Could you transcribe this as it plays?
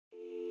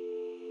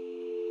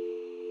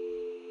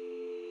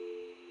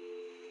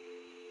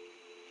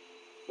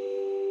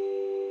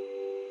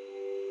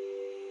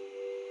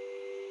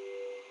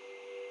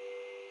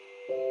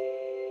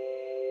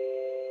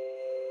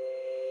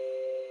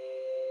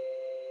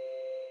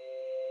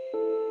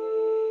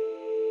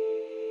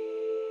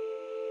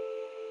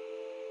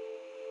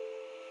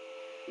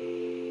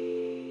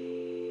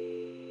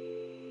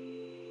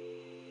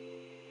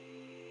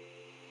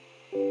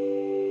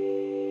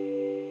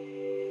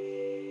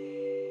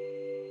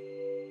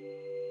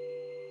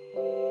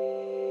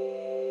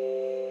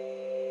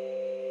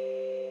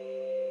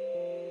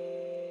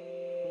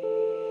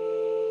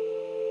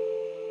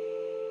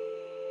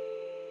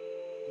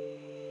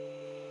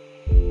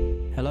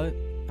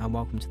and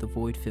welcome to the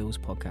Void Fills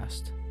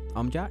podcast.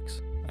 I'm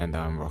Jax. And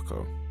I'm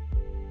Rocco.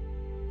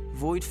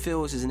 Void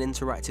Fills is an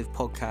interactive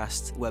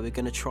podcast where we're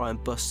going to try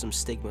and bust some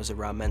stigmas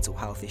around mental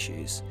health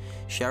issues,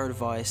 share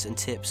advice and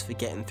tips for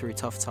getting through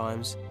tough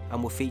times,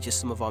 and we'll feature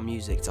some of our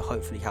music to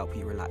hopefully help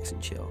you relax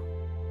and chill.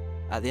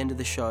 At the end of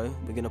the show,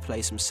 we're going to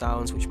play some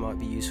sounds which might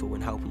be useful when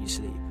helping you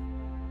sleep.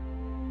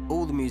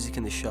 All the music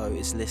in the show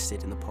is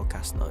listed in the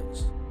podcast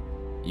notes.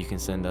 You can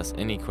send us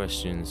any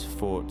questions,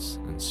 thoughts,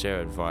 and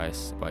share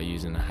advice by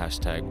using the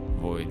hashtag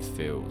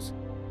VoidFills.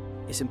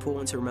 It's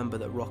important to remember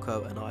that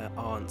Rocco and I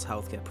aren't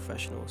healthcare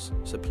professionals,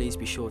 so please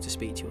be sure to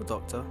speak to your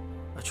doctor,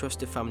 a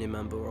trusted family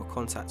member, or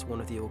contact one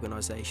of the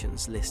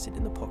organisations listed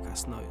in the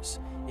podcast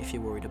notes if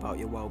you're worried about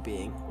your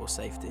well-being or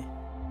safety.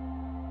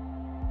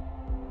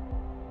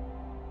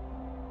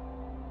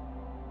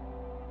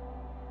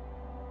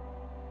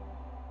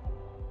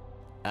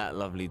 At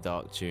Lovely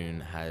Dark Tune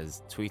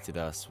has tweeted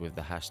us with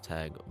the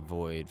hashtag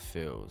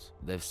VoidFills.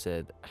 They've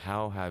said,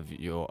 how have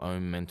your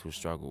own mental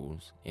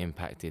struggles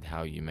impacted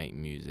how you make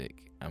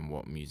music and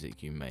what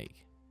music you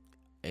make?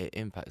 It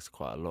impacts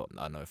quite a lot,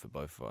 I know, for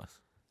both of us.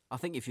 I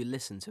think if you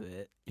listen to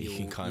it,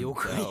 You can you'll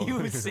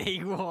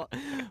see what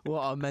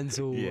our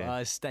mental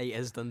state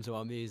has done to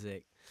our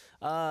music.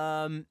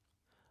 I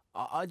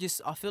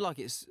feel like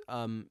it's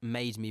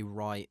made me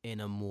write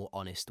in a more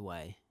honest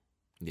way.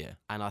 Yeah.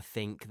 And I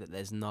think that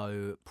there's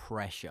no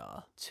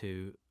pressure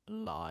to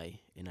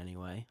lie in any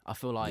way. I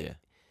feel like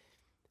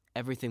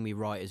everything we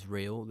write is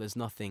real. There's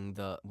nothing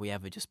that we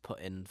ever just put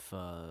in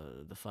for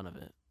the fun of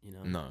it, you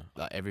know? No,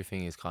 like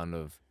everything is kind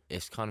of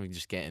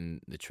just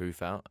getting the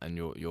truth out and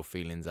your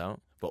feelings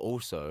out. But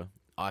also,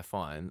 I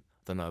find,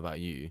 don't know about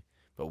you,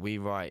 but we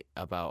write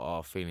about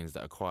our feelings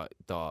that are quite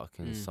dark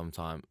and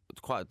sometimes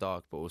quite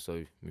dark, but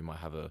also we might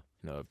have a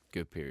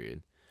good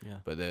period. Yeah.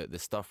 But the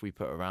stuff we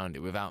put around it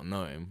without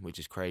knowing, which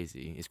is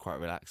crazy, is quite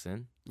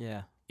relaxing.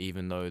 Yeah.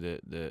 Even though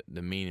the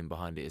meaning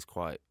behind it is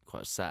quite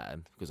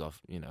sad because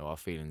our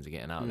feelings are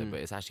getting out there, but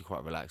it's actually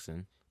quite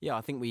relaxing. Yeah,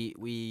 I think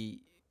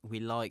we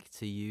like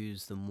to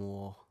use the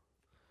more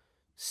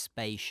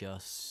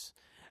spacious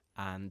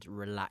and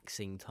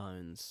relaxing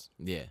tones.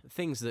 Yeah.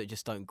 Things that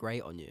just don't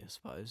grate on you, I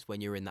suppose,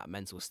 when you're in that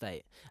mental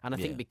state. And I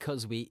think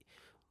because we're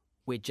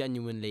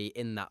genuinely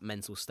in that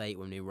mental state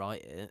when we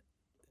write it,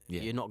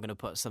 you're not going to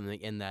put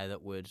something in there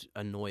that would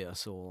annoy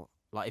us, or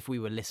like if we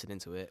were listening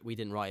to it, we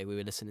didn't write it, we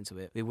were listening to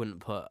it, we wouldn't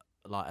put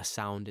like a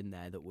sound in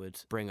there that would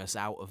bring us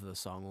out of the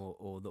song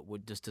or that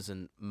would just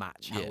doesn't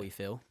match how we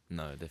feel.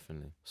 No,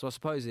 definitely. So I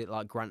suppose it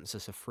like grants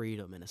us a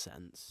freedom in a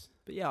sense.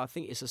 But yeah, I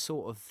think it's a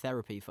sort of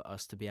therapy for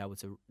us to be able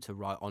to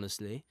write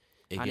honestly.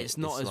 Our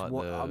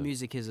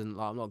music isn't,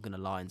 like, I'm not going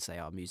to lie and say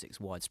our music's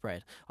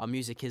widespread. Our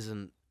music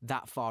isn't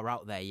that far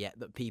out there yet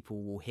that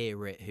people will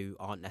hear it who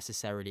aren't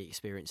necessarily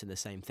experiencing the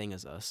same thing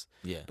as us.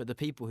 Yeah. But the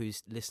people who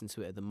listen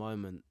to it at the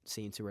moment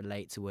seem to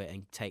relate to it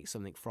and take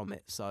something from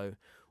it. So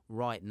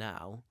right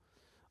now,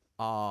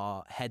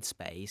 our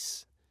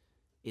headspace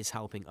is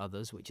helping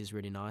others, which is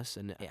really nice,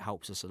 and it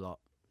helps us a lot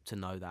to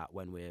know that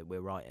when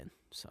we're writing.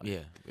 So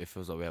yeah, it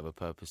feels like we have a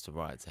purpose to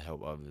write, to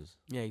help others.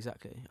 Yeah,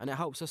 exactly. And it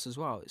helps us as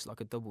well. It's like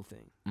a double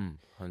thing,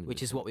 100%.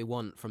 which is what we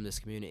want from this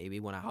community.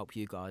 We want to help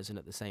you guys, and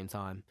at the same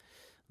time,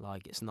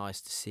 like, it's nice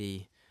to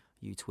see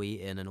you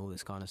tweeting and all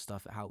this kind of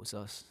stuff. It helps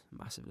us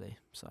massively.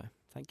 So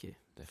thank you.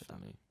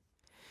 Definitely.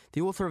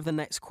 The author of the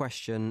next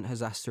question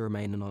has asked to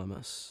remain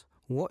anonymous.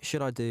 What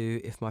should I do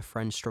if my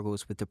friend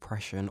struggles with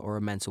depression or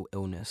a mental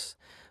illness,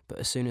 but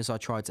as soon as I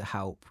try to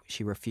help,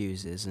 she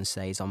refuses and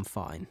says I'm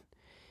fine,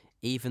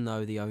 even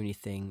though the only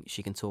thing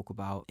she can talk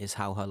about is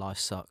how her life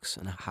sucks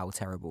and how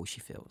terrible she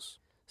feels?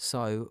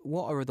 So,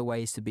 what are the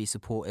ways to be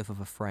supportive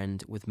of a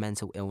friend with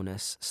mental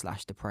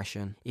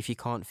illness/depression if you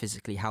can't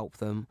physically help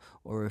them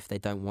or if they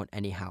don't want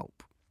any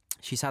help?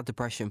 She's had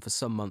depression for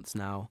some months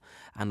now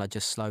and are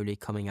just slowly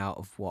coming out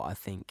of what I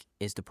think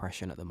is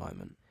depression at the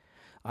moment.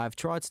 I've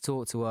tried to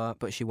talk to her,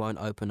 but she won't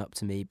open up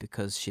to me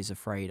because she's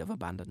afraid of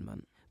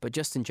abandonment. But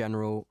just in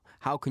general,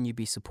 how can you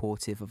be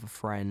supportive of a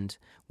friend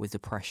with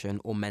depression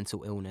or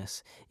mental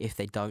illness if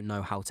they don't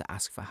know how to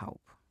ask for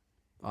help?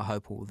 I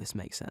hope all this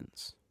makes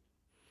sense.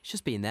 It's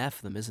just being there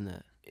for them, isn't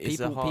it?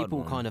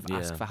 People kind of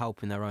ask for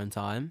help in their own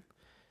time.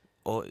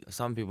 Or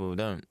some people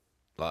don't.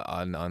 Like,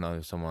 I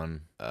know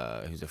someone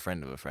who's a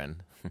friend of a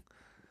friend.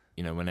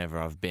 Whenever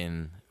I've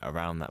been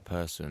around that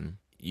person,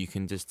 you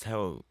can just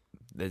tell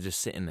they're just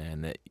sitting there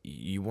and that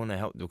you want to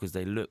help them because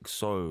they look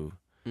so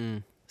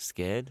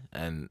scared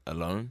and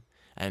alone.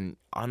 And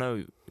I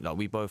know, like,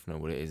 we both know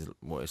what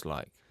it's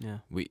like. Yeah.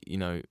 We,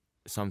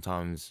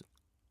 sometimes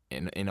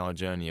in our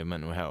journey of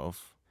mental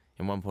health,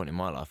 in one point in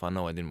my life, I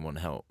know I didn't want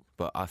help,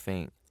 but I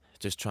think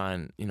just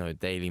trying,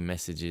 daily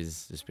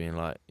messages, just being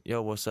like,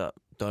 yo, what's up?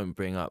 Don't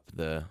bring up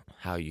the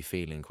how you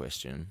feeling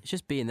question. It's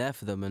just being there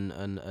for them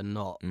and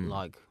not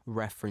like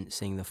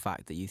referencing the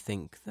fact that you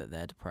think that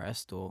they're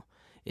depressed, or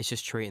it's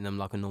just treating them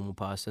like a normal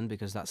person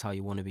because that's how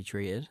you want to be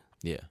treated.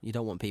 Yeah. You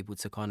don't want people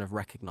to kind of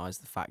recognise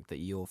the fact that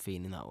you're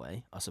feeling that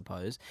way, I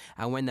suppose.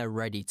 And when they're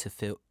ready to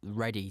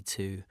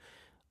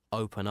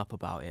open up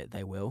about it,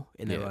 they will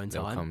in their own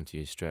they'll time. come to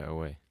you straight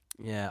away.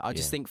 Yeah, I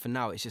just Yeah. think for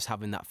now it's just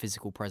having that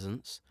physical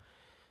presence,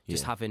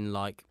 just Yeah. having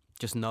like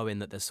just knowing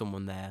that there's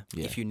someone there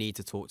Yeah. if you need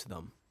to talk to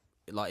them.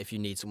 Like if you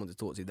need someone to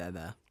talk to, they're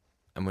there.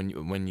 And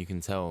when you can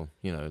tell,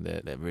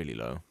 they're really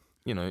low.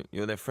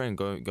 You're their friend.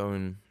 Go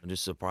and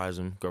just surprise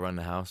them. Go around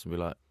the house and be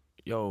like,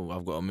 "Yo,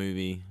 I've got a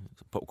movie,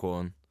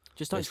 popcorn."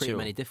 Just don't Let's treat them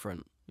chill. any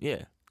different.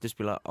 Yeah, just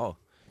be like, "Oh,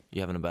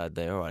 you having a bad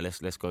day? All right,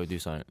 let's go do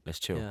something. Let's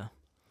chill." Yeah.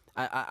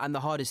 And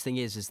the hardest thing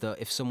is that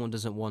if someone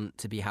doesn't want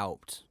to be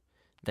helped,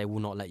 they will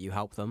not let you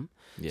help them.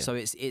 Yeah. So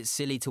it's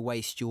silly to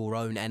waste your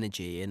own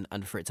energy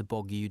and for it to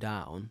bog you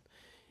down.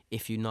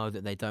 If you know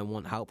that they don't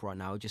want help right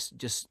now,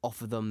 just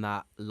offer them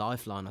that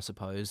lifeline, I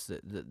suppose,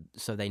 that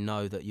so they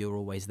know that you're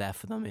always there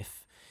for them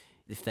if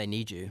they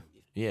need you.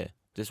 Yeah,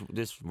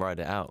 just ride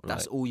it out.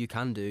 That's all you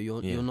can do.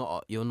 You're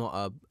not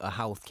a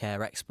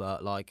healthcare expert,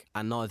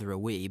 and neither are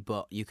we.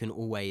 But you can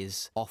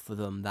always offer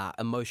them that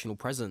emotional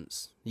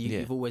presence.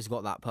 You've always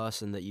got that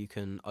person that you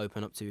can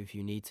open up to if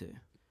you need to.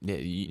 Yeah,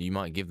 you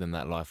might give them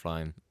that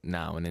lifeline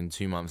now, and then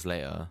 2 months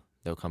later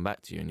they'll come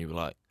back to you, and you'll be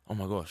like, "Oh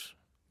my gosh,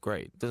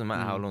 great!" Doesn't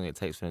matter how long it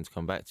takes for them to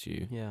come back to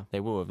you. Yeah.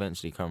 They will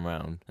eventually come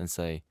round and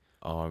say,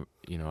 "Oh,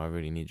 I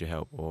really need your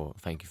help," or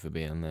 "Thank you for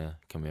being there.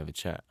 Can we have a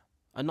chat?"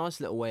 A nice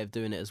little way of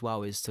doing it as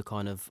well is to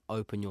kind of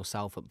open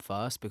yourself up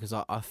first, because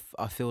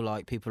I feel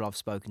like people I've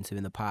spoken to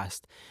in the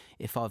past,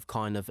 if I've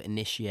kind of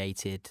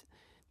initiated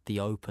the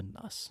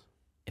openness,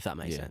 if that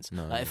makes sense.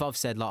 No, If I've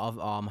said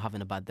I'm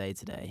having a bad day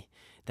today,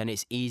 then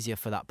it's easier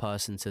for that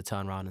person to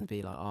turn around and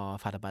be like, "Oh,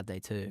 I've had a bad day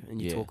too,"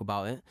 and you talk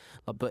about it.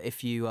 But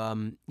if you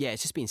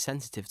it's just being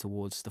sensitive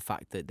towards the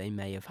fact that they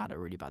may have had a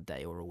really bad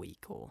day or a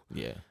week or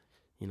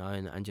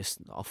and just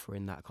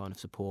offering that kind of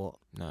support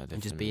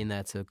and just being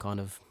there to kind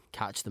of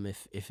catch them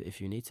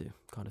if you need to,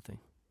 kind of thing.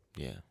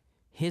 Yeah.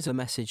 Here's a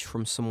message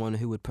from someone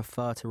who would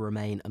prefer to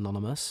remain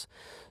anonymous.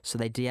 So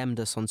they DM'd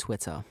us on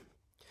Twitter.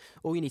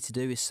 All you need to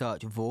do is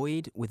search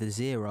Void with a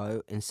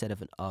 0 instead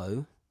of an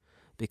O,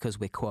 because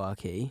we're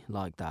quirky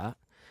like that.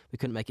 We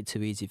couldn't make it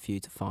too easy for you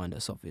to find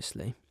us,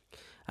 obviously.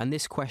 And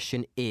this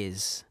question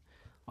is,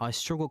 I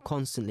struggle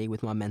constantly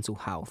with my mental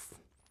health.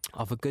 I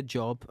have a good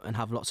job and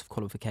have lots of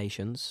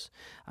qualifications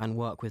and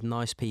work with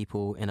nice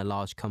people in a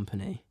large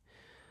company.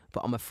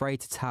 But I'm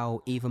afraid to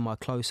tell even my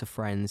closer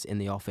friends in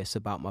the office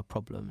about my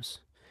problems.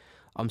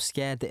 I'm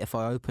scared that if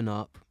I open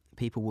up,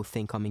 people will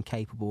think I'm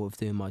incapable of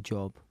doing my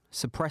job.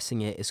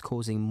 Suppressing it is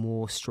causing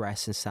more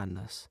stress and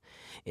sadness.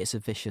 It's a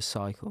vicious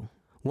cycle.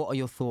 What are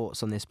your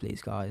thoughts on this,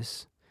 please,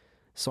 guys?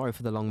 Sorry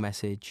for the long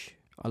message.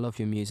 I love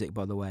your music,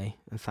 by the way,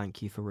 and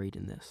thank you for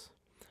reading this.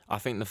 I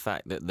think the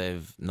fact that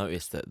they've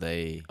noticed that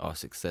they are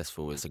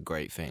successful is a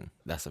great thing.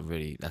 That's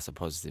a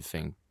positive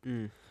thing.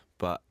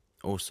 But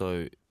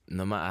also,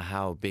 no matter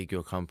how big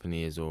your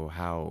company is or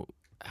how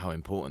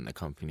important the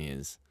company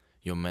is,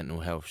 your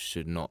mental health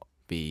should not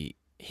be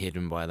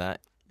hidden by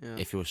that. Yeah.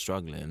 If you're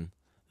struggling,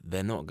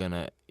 they're not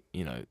gonna,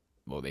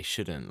 they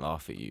shouldn't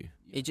laugh at you.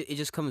 It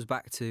just comes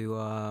back to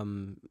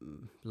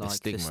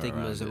the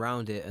stigmas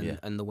around it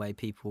and the way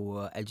people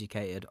are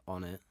educated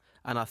on it.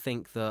 And I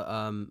think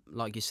that,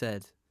 like you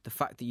said, the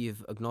fact that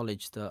you've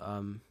acknowledged that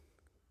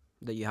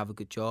that you have a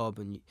good job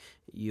and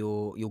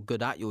you're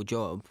good at your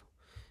job,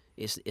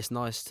 it's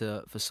nice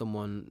for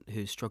someone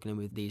who's struggling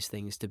with these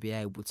things to be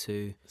able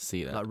to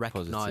see that,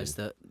 recognize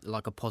that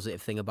a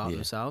positive thing about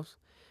themselves.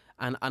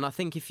 And I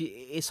think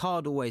it's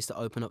hard always to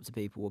open up to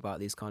people about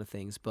these kind of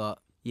things, but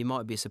you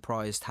might be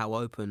surprised how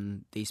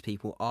open these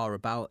people are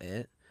about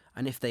it.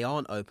 And if they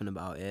aren't open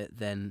about it,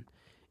 then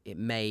it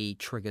may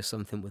trigger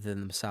something within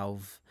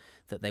themselves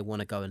that they want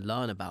to go and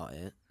learn about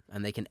it,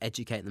 and they can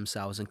educate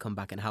themselves and come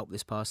back and help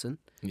this person.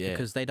 Yeah.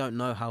 Because they don't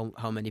know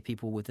how many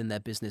people within their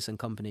business and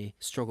company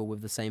struggle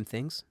with the same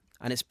things.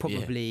 And it's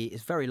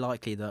it's very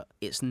likely that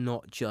it's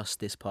not just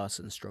this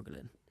person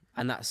struggling.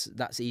 And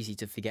that's easy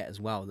to forget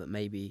as well, that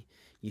maybe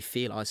you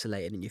feel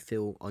isolated and you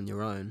feel on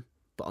your own.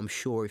 But I'm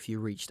sure if you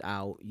reached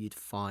out, you'd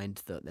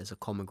find that there's a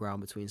common ground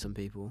between some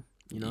people.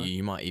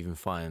 You might even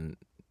find,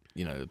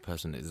 a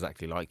person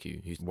exactly like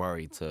you who's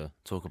worried to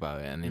talk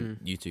about it, and then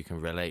you two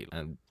can relate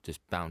and just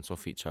bounce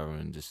off each other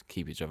and just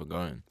keep each other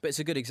going. But it's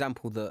a good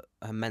example that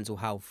mental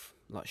health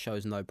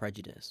shows no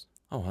prejudice.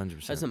 Oh, 100%.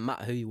 It doesn't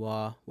matter who you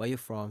are, where you're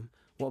from,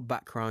 what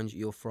background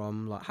you're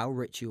from, how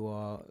rich you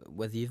are,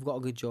 whether you've got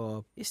a good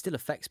job. It still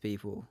affects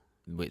people.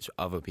 Which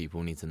other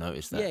people need to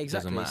notice that. Yeah,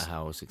 exactly. It doesn't matter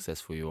how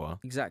successful you are.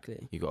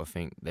 Exactly. You got to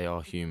think they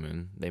are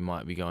human. They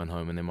might be going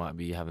home and they might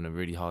be having a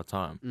really hard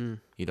time.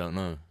 You don't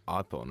know.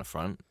 I put on the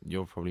front.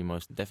 You're probably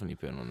most definitely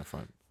putting on the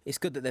front. It's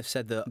good that they've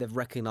said that they've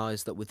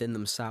recognised that within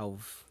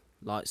themselves,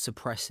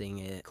 suppressing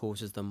it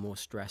causes them more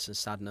stress and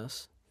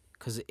sadness.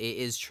 Because it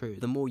is true.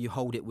 The more you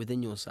hold it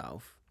within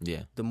yourself,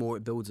 the more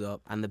it builds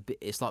up. And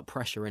it's like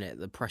pressure in it.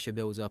 The pressure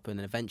builds up and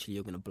then eventually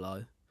you're going to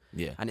blow.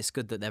 Yeah. And it's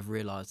good that they've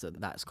realised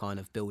that that's kind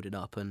of building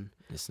up, and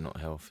it's not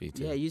healthy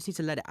to... Yeah, you just need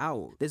to let it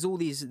out. There's all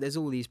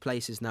these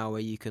places now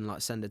where you can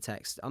send a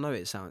text. I know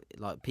it sounds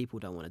like people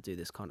don't want to do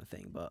this kind of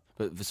thing, but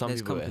for some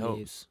people it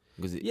helps,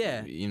 because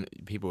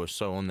people are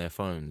so on their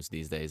phones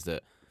these days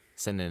that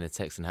sending a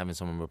text and having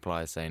someone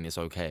reply saying it's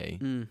okay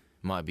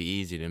might be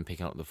easier than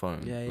picking up the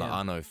phone. Yeah, like yeah.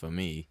 I know for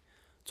me,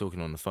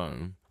 talking on the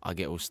phone, I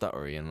get all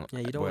stuttery, and Yeah,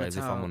 you don't want whereas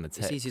to if I'm on the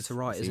text, it's easier to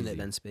write, it's isn't it, easy.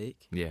 than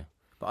speak? Yeah.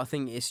 But I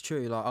think it's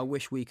true. Like, I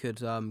wish we could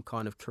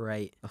kind of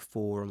create a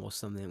forum or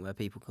something where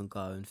people can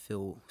go and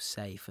feel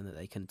safe and that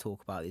they can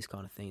talk about these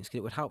kind of things, because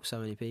it would help so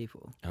many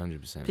people.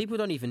 100%. People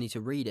don't even need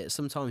to read it.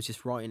 Sometimes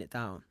just writing it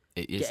down,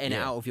 getting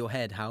it out of your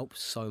head helps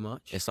so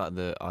much. It's like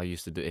I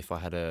used to do, if I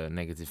had a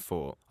negative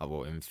thought,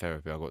 in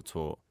therapy I got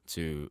taught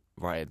to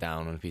write it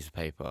down on a piece of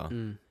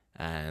paper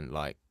and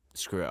like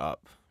screw it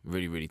up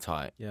really, really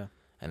tight. Yeah.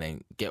 And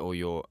then get all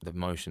the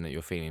emotion that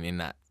you're feeling in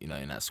that, in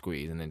that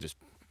squeeze, and then just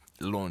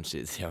launch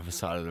it to the other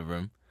side of the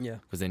room. Yeah.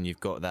 Because then you've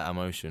got that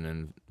emotion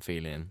and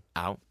feeling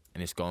out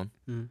and it's gone.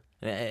 And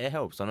it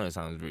helps. I know it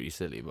sounds really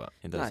silly, but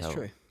it does help. That's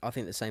true. I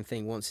think the same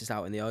thing once it's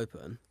out in the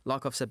open.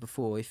 Like I've said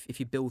before, if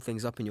you build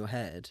things up in your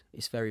head,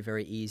 it's very,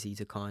 very easy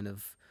to kind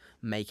of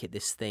make it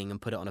this thing and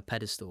put it on a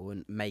pedestal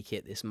and make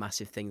it this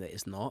massive thing that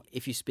it's not.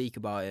 If you speak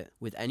about it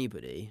with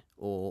anybody,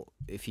 or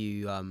if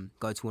you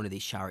go to one of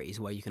these charities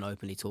where you can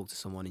openly talk to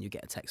someone and you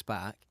get a text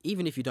back,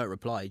 even if you don't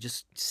reply,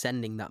 just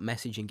sending that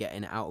message and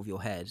getting it out of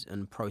your head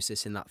and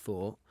processing that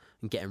thought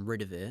and getting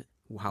rid of it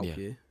will help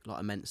you, like,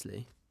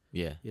 immensely.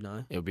 Yeah.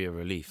 It'll be a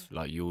relief.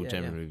 Like, you'll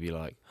generally be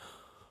like,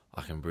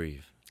 I can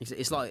breathe.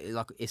 It's like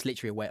it's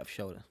literally a weight off your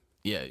shoulder.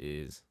 Yeah, it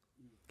is.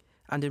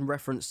 And in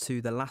reference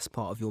to the last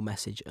part of your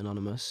message,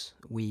 Anonymous,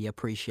 we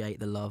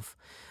appreciate the love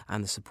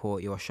and the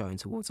support you are showing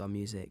towards our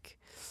music.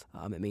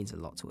 It means a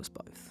lot to us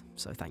both,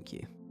 so thank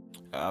you.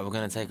 We're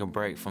going to take a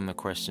break from the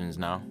questions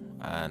now,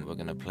 and we're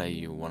going to play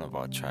you one of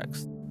our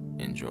tracks.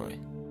 Enjoy.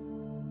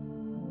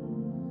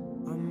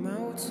 I'm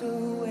out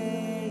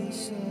away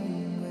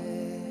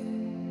somewhere,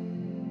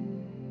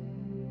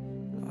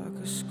 like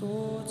a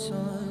score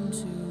turned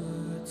to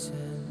a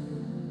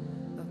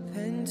 10. A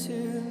pen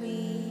to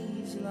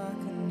me is like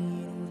a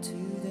needle to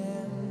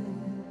them.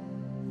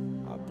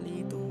 I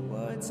bleed the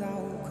words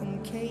out,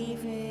 come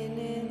caving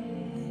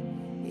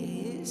in. It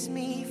hits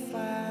me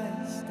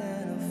fast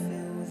and I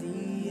feel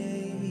the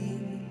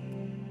ache.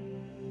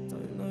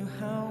 Don't know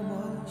how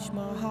much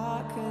my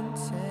heart can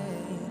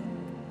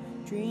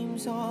take.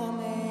 Dreams are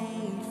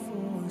made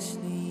for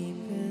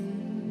sleeping,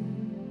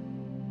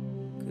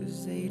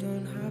 'cause they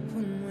don't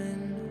happen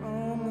when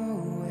I'm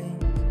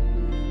awake.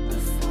 I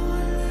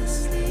fall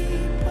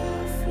asleep, I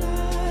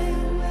fly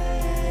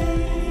away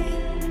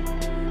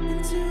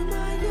into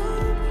my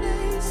own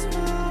place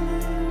far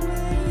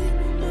away.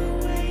 No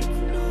wake,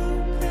 no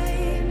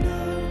pain, no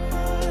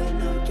heart,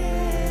 no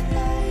gain.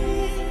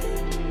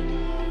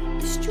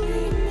 This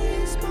dream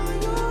is my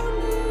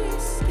only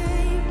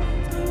escape.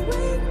 Don't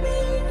wake me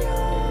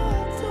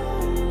up,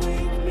 don't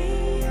wake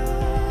me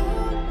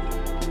up.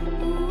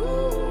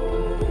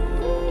 Ooh.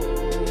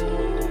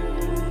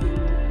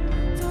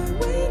 Don't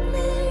wake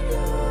me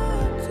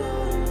up,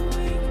 don't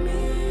wake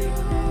me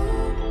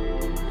up.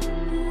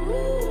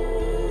 Ooh.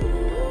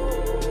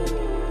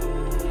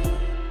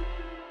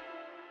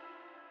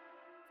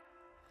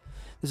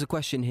 There's a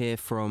question here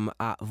from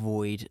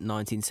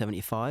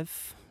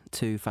 @Void1975,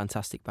 two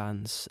fantastic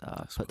bands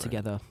put great.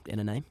 together in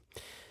a name.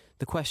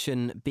 The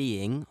question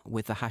being,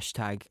 with the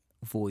hashtag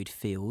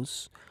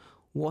 #VoidFeels,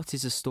 what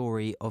is a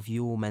story of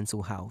your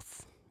mental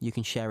health? You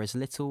can share as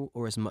little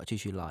or as much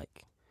as you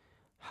like.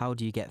 How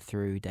do you get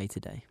through day to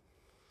day?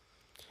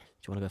 Do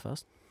you want to go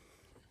first?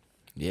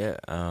 Yeah,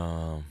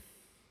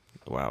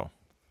 wow.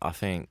 I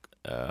think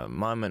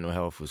my mental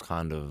health was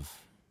kind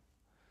of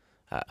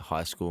at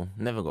high school.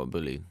 Never got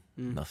bullied,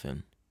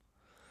 nothing.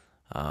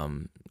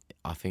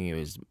 I think it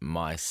was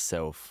my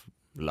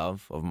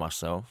self-love of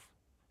myself.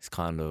 It's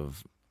kind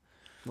of,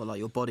 Well, like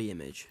your body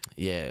image?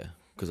 yeah,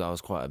 because I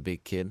was quite a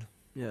big kid.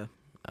 Yeah.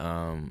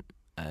 And,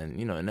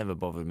 it never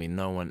bothered me.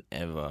 No one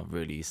ever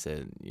really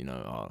said,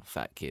 oh,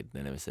 fat kid.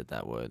 They never said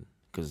that word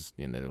because,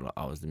 they were like,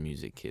 I was the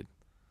music kid.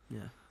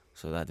 Yeah.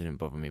 So that didn't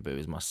bother me, but it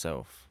was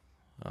myself.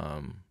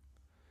 And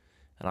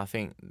I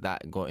think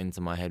that got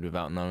into my head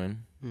without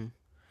knowing.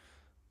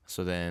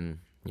 So then,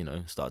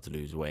 start to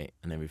lose weight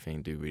and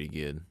everything, do really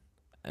good.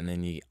 And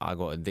then I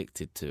got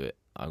addicted to it.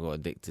 I got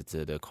addicted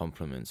to the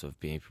compliments of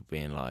people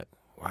being like,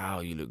 wow,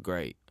 you look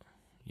great.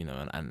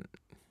 And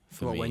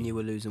for me, when you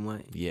were losing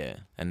weight? yeah.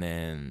 And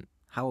then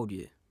How old are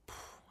you?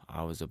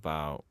 I was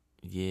about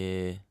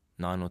year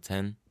 9 or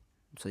 10.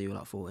 So you were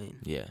like 14?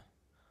 Yeah.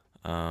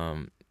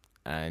 And,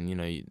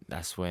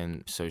 that's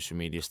when social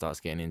media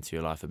starts getting into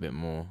your life a bit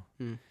more.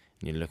 And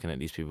you're looking at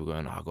these people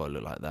going, oh, I've got to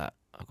look like that.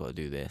 I've got to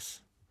do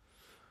this.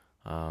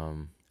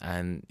 And,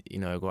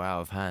 it got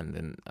out of hand.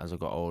 And as I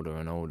got older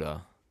and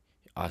older,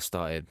 I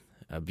started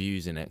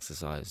abusing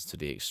exercise to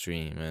the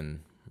extreme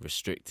and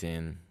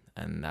restricting.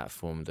 And that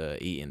formed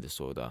a eating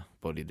disorder,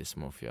 body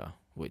dysmorphia,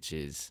 which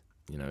is,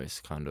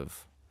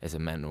 it's a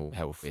mental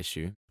health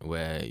issue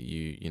where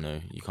you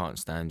can't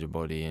stand your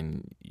body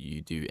and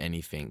you do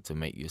anything to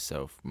make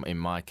yourself. In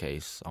my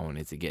case, I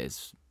wanted to get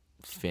as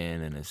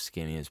thin and as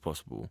skinny as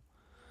possible.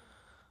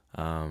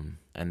 And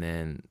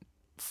then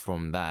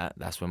from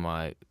that's when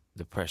my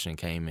depression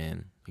came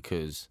in,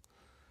 because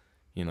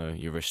you know,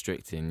 you're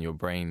restricting. Your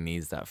brain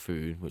needs that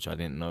food, which I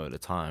didn't know at the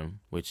time,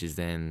 which is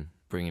then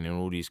bringing in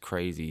all these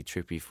crazy,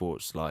 trippy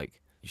thoughts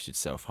like you should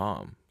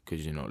self-harm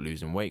because you're not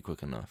losing weight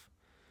quick enough.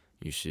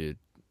 You should,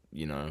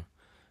 you know,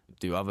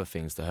 do other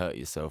things to hurt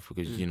yourself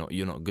because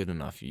you're not good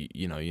enough.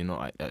 You know, you're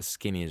not as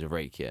skinny as a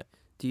rake yet.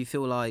 Do you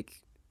feel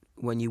like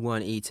when you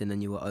weren't eating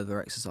and you were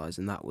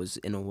over-exercising, that was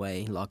in a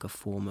way like a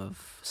form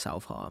of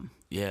self-harm?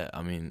 Yeah,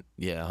 I mean,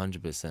 yeah,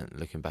 100%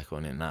 looking back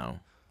on it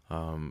now.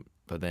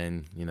 But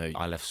then, you know,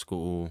 I left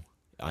school,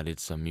 I did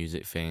some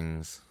music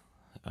things,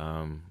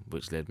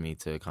 which led me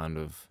to kind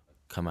of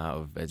come out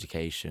of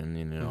education.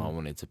 You know, I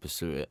wanted to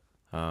pursue it.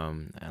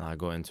 And I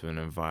got into an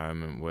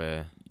environment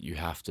where you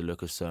have to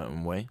look a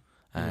certain way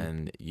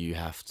and you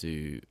have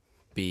to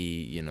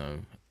be, you know,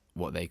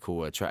 what they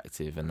call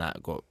attractive, and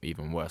that got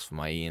even worse for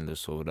my eating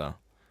disorder.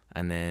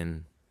 And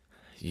then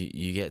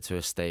you get to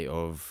a state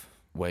of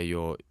where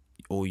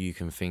all you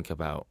can think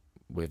about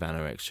with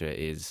anorexia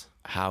is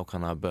how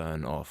can I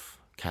burn off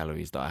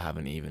calories that I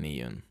haven't even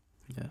eaten.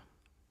 Yeah.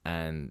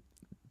 And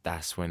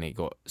that's when it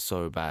got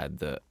so bad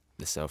that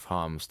the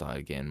self-harm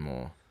started getting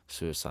more,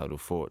 suicidal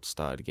thoughts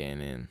started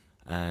getting in,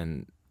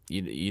 and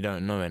you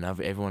don't know, and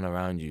everyone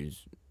around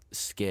you's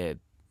scared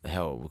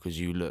hell because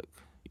you look,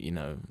 you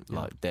know,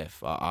 like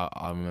death.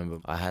 I remember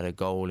I had a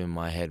goal in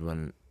my head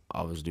when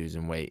I was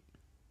losing weight,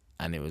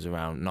 and it was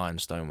around 9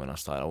 stone when I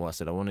started. I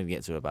said I wanted to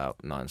get to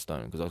about 9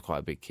 stone because I was quite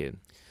a big kid.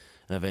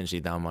 And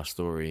eventually down my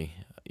story,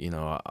 you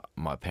know,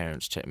 my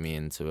parents checked me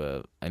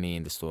into an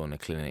eating disorder and a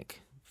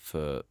clinic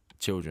for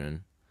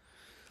children,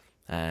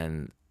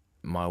 and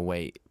my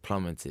weight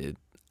plummeted,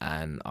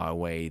 and I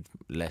weighed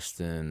less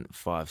than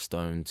 5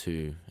 stone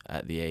 2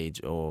 at the age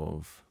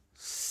of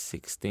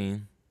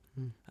 16.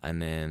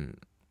 And then,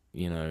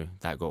 you know,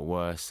 that got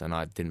worse and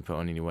I didn't put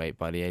on any weight.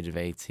 By the age of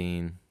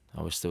 18,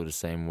 I was still the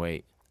same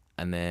weight.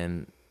 And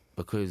then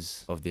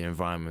because of the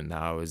environment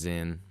that I was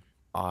in,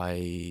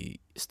 I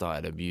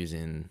started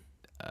abusing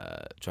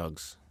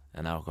drugs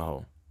and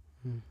alcohol.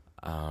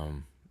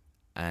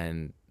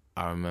 And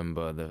I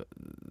remember the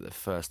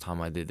first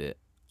time I did it,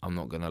 I'm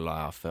not going to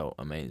lie, I felt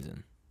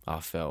amazing. I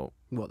felt...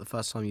 What, the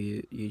first time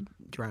you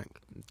drank?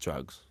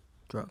 Drugs.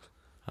 Drugs.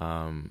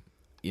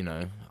 You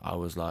know, I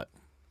was like,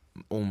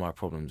 all my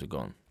problems are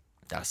gone.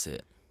 That's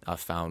it. I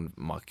found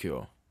my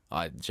cure.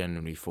 I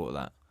genuinely thought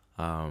that.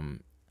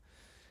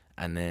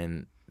 And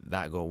then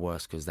that got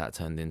worse because that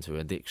turned into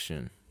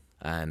addiction.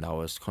 And I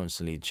was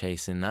constantly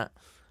chasing that.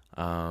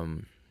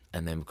 And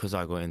then because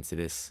I got into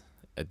this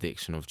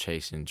addiction of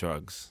chasing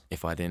drugs,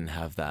 if I didn't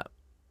have that,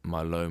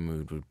 my low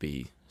mood would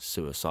be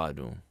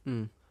suicidal.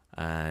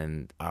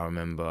 And I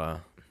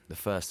remember the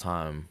first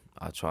time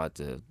I tried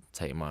to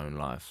take my own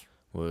life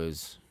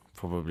was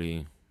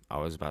probably, I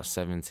was about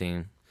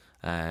 17,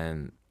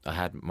 and I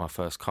had my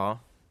first car,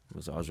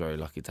 which I was very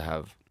lucky to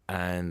have.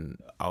 And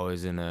I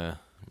was in a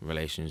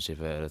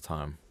relationship at the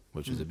time,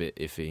 which was a bit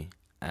iffy.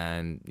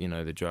 And, you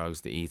know, the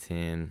drugs, the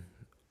eating,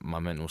 my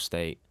mental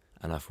state.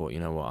 And I thought, you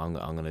know what, I'm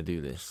going to do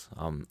this.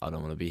 I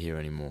don't want to be here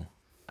anymore.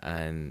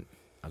 And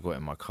I got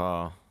in my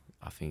car,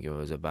 I think it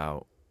was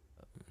about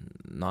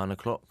 9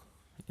 o'clock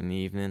in the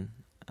evening.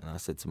 And I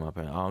said to my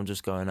parents, I'm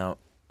just going out,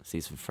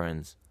 see some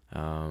friends.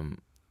 And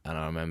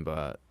I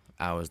remember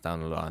hours down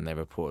the line, they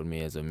reported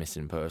me as a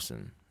missing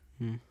person.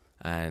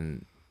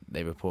 And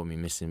they reported me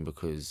missing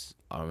because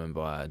I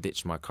remember I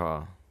ditched my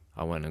car.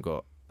 I went and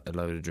got a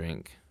load of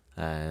drink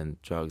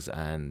and drugs,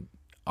 and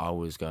I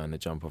was going to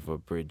jump off a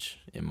bridge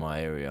in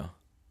my area.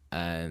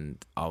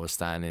 And I was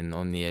standing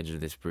on the edge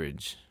of this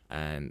bridge,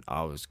 and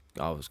I was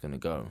going to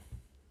go.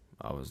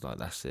 I was like,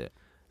 that's it.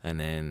 And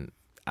then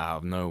out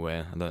of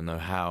nowhere, I don't know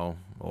how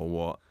or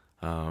what,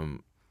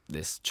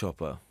 this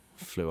chopper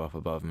flew up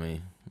above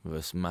me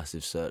with a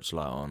massive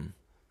searchlight on,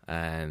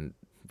 and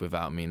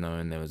without me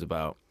knowing, there was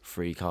about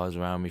 3 cars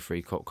around me,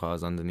 3 cop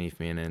cars underneath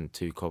me, and then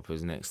 2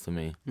 coppers next to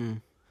me.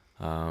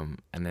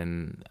 And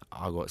then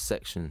I got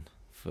sectioned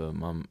for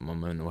my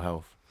mental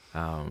health,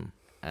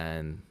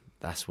 and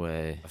that's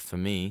where, for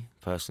me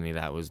personally,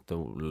 that was the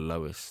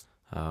lowest.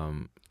 Do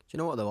you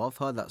know what though? I've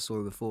heard that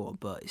story before,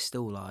 but it's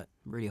still like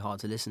really hard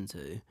to listen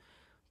to.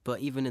 But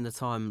even in the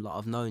time like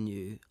I've known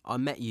you, I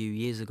met you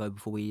years ago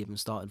before we even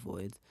started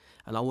Void,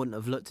 and I wouldn't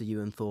have looked at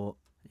you and thought,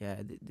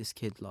 yeah, this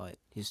kid like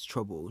is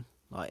troubled,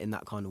 like in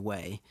that kind of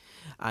way.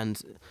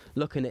 And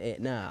looking at it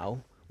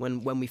now,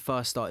 when we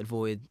first started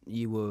Void,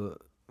 you were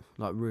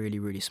like really,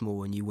 really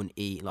small and you wouldn't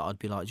eat. Like I'd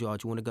be like,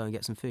 George, do you want to go and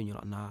get some food? And you're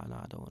like, nah,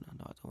 I don't want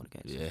to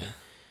get some food.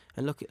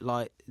 And look at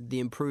like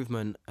the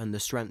improvement and the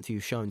strength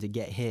you've shown to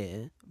get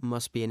here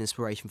must be an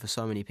inspiration for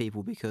so many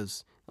people,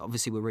 because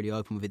obviously we're really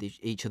open with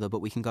each other, but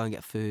we can go and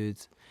get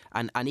food.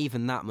 And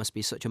even that must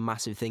be such a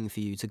massive thing for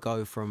you to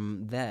go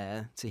from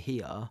there to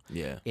here.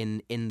 Yeah.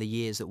 In the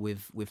years that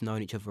we've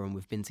known each other and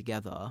we've been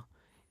together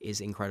is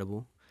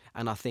incredible.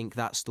 And I think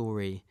that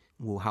story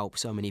will help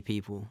so many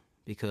people,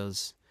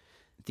 because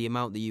the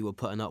amount that you were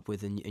putting up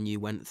with and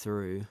you went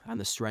through, and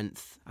the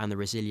strength and the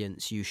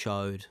resilience you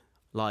showed.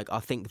 Like, I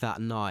think that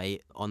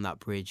night on that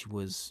bridge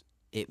was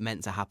it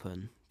meant to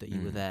happen, that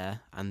you were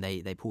there, and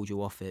they pulled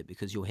you off it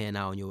because you're here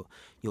now and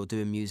you're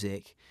doing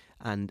music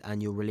and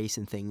you're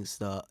releasing things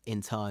that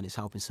in turn is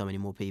helping so many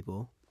more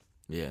people.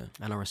 Yeah.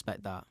 And I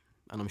respect that.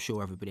 And I'm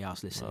sure everybody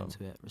else listening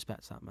to it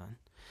respects that, man.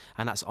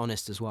 And that's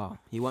honest as well.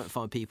 You won't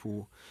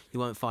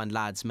find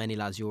many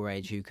lads your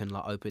age who can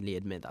like openly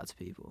admit that to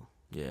people.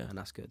 Yeah. And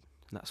that's good.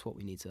 And that's what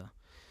we need to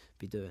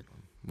be doing.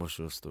 What's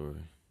your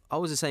story? I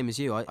was the same as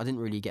you. I didn't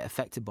really get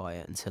affected by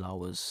it until I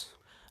was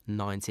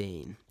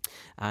 19.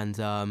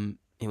 And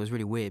it was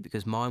really weird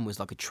because mine was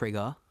like a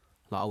trigger.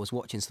 Like I was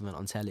watching something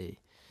on telly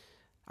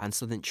and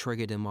something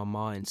triggered in my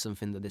mind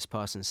something that this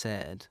person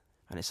said.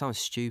 And it sounds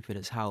stupid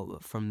as hell,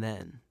 but from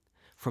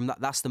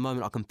that's the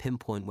moment I can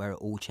pinpoint where it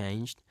all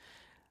changed.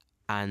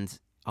 And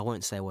I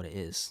won't say what it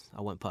is.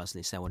 I won't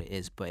personally say what it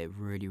is, but it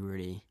really,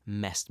 really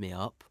messed me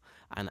up.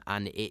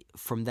 And it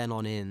from then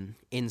on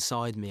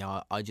inside me,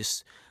 I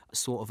just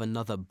sort of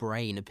another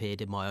brain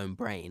appeared in my own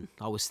brain.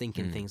 I was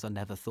thinking things I'd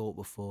never thought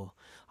before.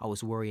 I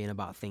was worrying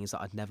about things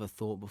that I'd never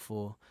thought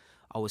before.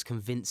 I was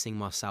convincing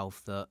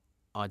myself that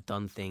I'd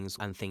done things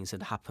and things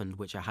had happened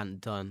which I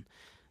hadn't done,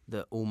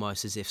 that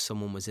almost as if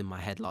someone was in my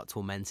head like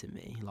tormenting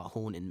me, like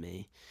haunting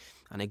me.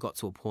 And it got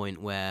to a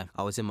point where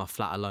I was in my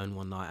flat alone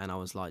one night and I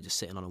was like just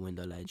sitting on a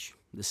window ledge,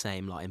 the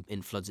same, like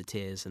in floods of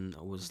tears, and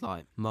it was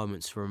like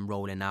moments from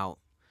rolling out.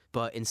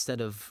 But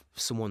instead of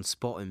someone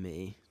spotting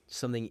me,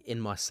 something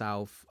in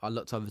myself, I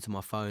looked over to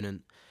my phone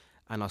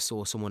and I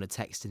saw someone had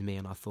texted me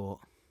and I thought,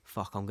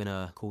 fuck, I'm going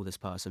to call this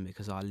person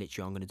because I'm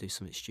going to do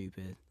something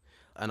stupid.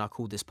 And I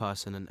called this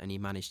person and he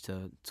managed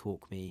to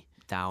talk me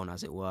down,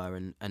 as it were.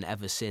 And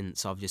ever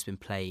since, I've just been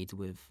plagued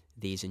with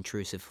these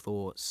intrusive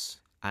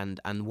thoughts. And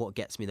what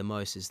gets me the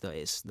most is that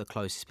it's the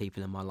closest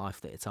people in my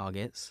life that it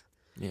targets.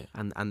 Yeah.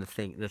 And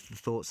the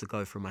thoughts that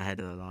go through my head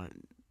are like,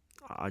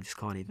 I just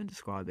can't even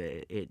describe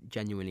it. It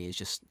genuinely is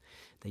just,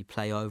 they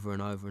play over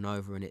and over and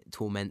over and it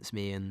torments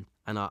me. And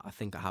I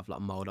think I have like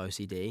mild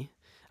OCD.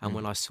 And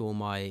when I saw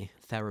my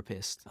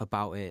therapist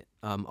about it,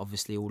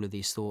 obviously all of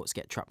these thoughts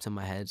get trapped in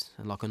my head.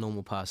 And like a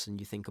normal person,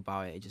 you think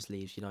about it, it just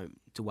leaves, you don't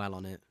dwell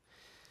on it.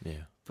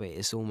 Yeah. But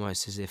it's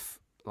almost as if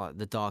like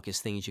the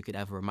darkest things you could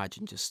ever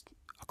imagine just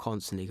are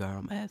constantly going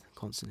on my head,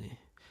 constantly.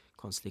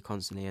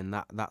 And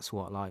that's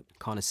what like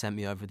kind of sent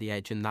me over the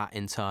edge. And that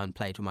in turn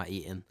played with my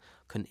eating.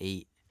 Couldn't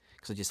eat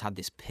because I just had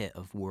this pit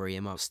of worry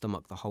in my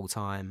stomach the whole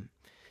time.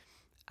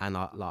 And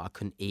I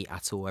couldn't eat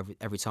at all.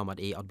 Every time I'd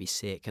eat, I'd be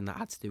sick, and that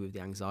had to do with the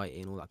anxiety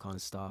and all that kind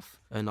of stuff.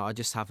 And I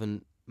just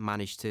haven't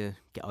managed to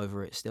get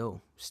over it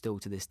still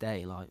to this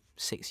day. Like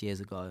 6 years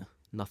ago,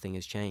 nothing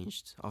has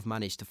changed. I've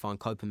managed to find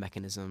coping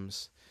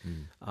mechanisms.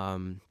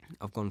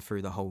 I've gone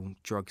through the whole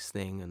drugs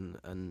thing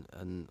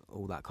and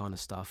all that kind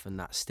of stuff,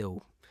 and I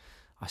still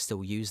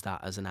use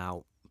that as an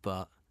out.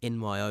 But in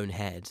my own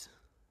head,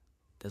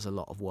 there's a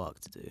lot of work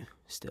to do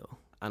still.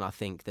 And I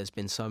think there's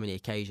been so many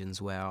occasions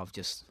where I've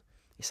just...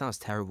 It sounds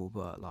terrible,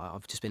 but like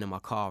I've just been in my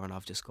car and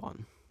I've just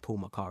pulled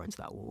my car into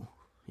that wall,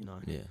 you know?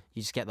 Yeah.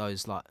 You just get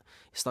those, like,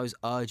 it's those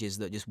urges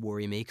that just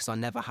worry me because I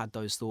never had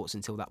those thoughts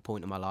until that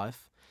point in my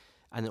life.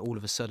 And then all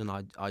of a sudden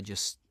I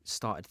just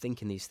started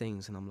thinking these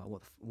things and I'm like,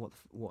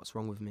 what's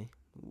wrong with me?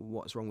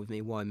 What's wrong with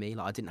me? Why me?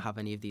 Like, I didn't have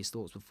any of these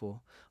thoughts before.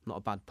 I'm not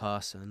a bad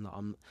person.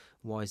 Like,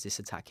 why is this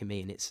attacking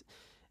me? And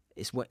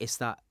it's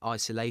that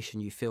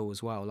isolation you feel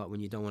as well, like when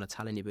you don't want to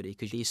tell anybody,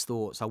 because these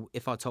thoughts,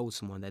 if I told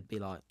someone, they'd be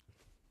like,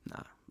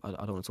 nah, I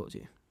don't want to talk to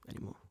you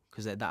anymore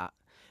because they're that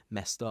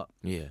messed up.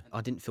 Yeah. I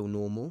didn't feel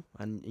normal,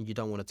 and you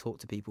don't want to talk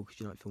to people because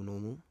you don't feel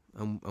normal.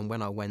 And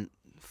when I went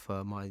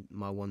for my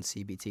one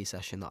CBT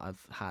session that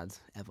I've had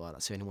ever,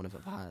 that's the only one I've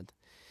ever had,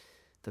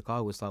 the guy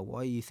was like,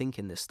 why are you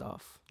thinking this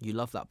stuff? You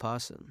love that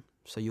person.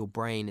 So your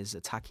brain is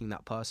attacking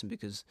that person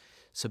because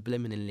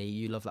subliminally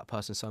you love that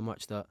person so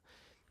much that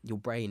your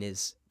brain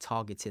is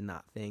targeting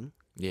that thing.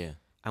 Yeah.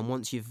 And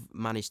once you've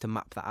managed to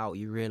map that out,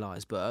 you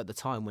realise, but at the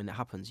time when it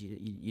happens,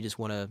 you just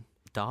want to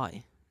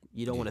die.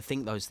 You don't want to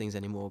think those things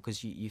anymore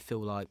because you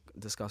feel like a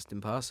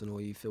disgusting person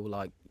or you feel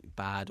like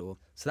bad. So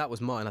that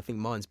was mine. I think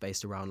mine's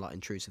based around like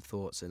intrusive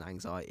thoughts and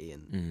anxiety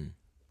and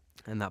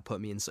that put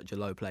me in such a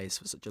low place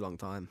for such a long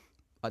time.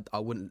 I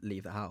wouldn't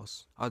leave the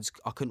house. I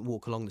couldn't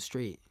walk along the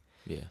street.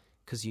 Yeah.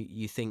 Because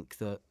you think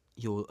that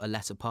you're a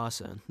lesser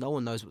person. No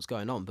one knows what's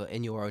going on, but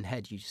in your own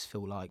head you just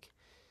feel like...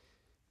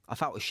 I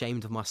felt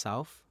ashamed of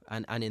myself,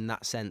 and in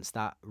that sense,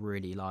 that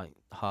really like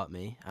hurt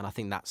me, and I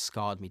think that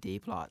scarred me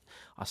deep. Like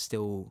I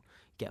still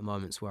get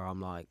moments where I'm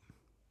like,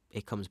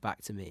 it comes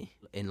back to me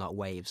in like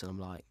waves, and I'm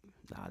like,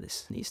 nah,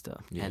 this needs to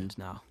end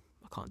now.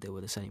 I can't deal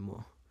with this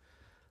anymore.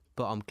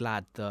 But I'm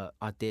glad that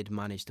I did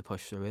manage to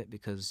push through it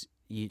because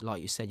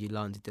like you said, you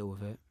learn to deal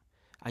with it,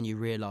 and you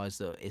realise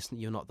that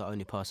you're not the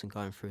only person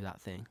going through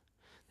that thing.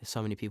 There's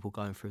so many people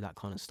going through that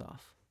kind of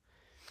stuff.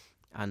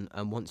 And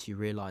once you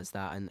realise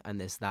that and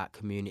there's that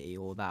community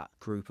or that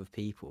group of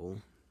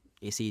people,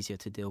 it's easier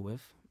to deal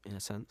with, in a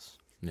sense.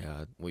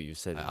 Yeah, what you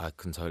said, I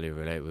can totally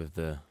relate with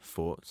the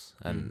thoughts.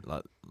 And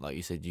like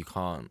you said, you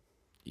can't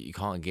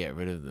get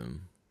rid of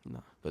them.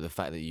 No. But the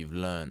fact that you've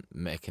learned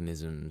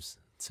mechanisms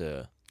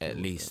to at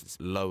least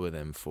lower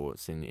them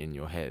thoughts in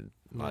your head.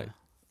 Like,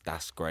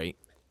 that's great,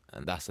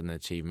 and that's an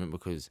achievement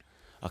because,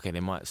 okay, they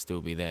might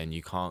still be there and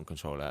you can't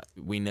control that.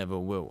 We never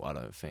will, I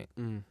don't think,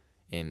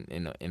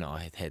 in our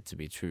head to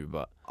be true.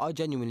 But I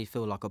genuinely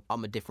feel like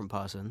I'm a different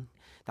person.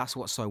 That's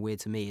what's so weird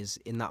to me is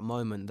in that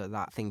moment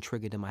that thing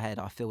triggered in my head,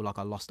 I feel like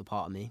I lost a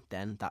part of me.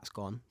 Then that's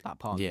gone. That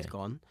part of me is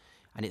gone.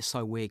 And it's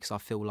so weird because I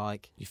feel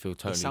like... You feel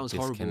totally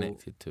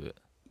disconnected to it.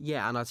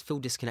 Yeah, and I feel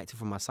disconnected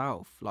from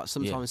myself. Like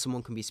sometimes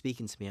someone can be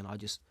speaking to me and I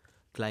just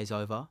glaze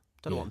over.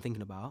 Don't know what I'm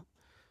thinking about.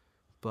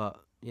 But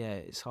yeah,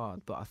 it's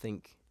hard. But I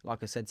think,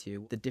 like I said to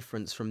you, the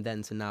difference from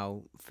then to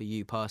now for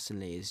you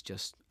personally is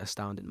just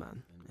astounding,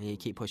 man. And you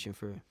keep pushing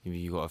through.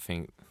 You got to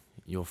think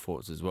your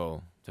thoughts as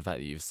well. The fact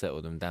that you've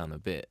settled them down a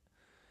bit,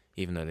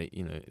 even though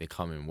they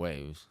come in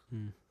waves,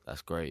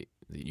 that's great.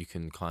 That you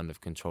can kind of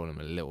control them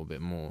a little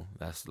bit more.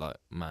 That's like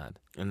mad.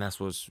 And that's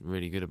what's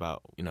really good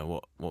about,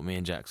 what me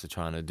and Jax are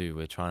trying to do.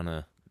 We're trying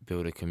to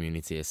build a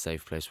community, a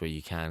safe place where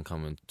you can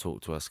come and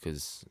talk to us,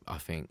 because I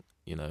think,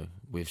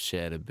 we've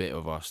shared a bit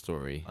of our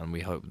story, and we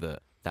hope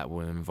that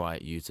will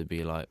invite you to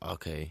be like,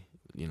 okay,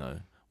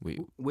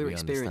 we're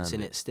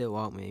experiencing it still,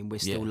 aren't we? We're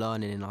still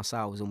learning in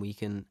ourselves, and we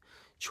can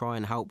try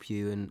and help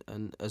you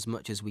and as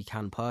much as we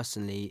can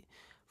personally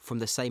from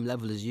the same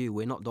level as you.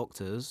 We're not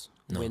doctors.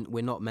 No.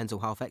 We're not mental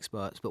health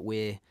experts, but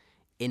we're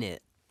in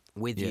it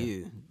with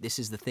you. This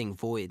is the thing,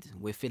 void.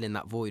 We're filling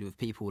that void with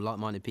people,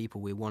 like-minded people.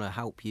 We want to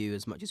help you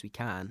as much as we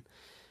can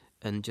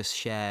and just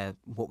share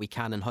what we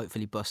can and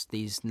hopefully bust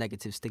these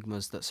negative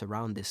stigmas that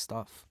surround this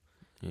stuff,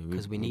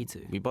 because we need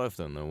to. We both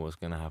don't know what's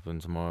going to happen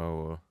tomorrow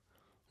or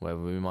whether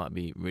we might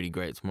be really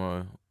great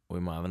tomorrow or we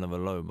might have another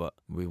low, but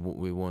we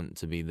want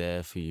to be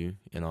there for you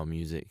in our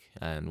music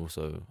and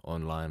also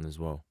online as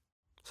well.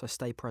 So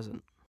stay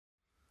present.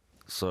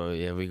 So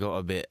yeah, we got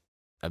a bit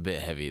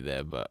heavy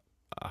there, but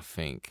I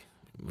think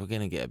we're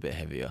gonna get a bit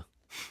heavier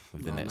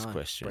with the next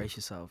question. Brace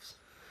yourselves.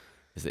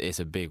 It's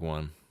a big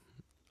one.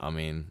 I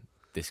mean,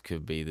 this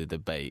could be the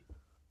debate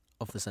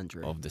of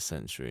the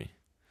century.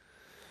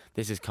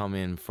 This is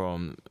coming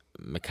from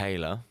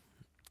Michaela.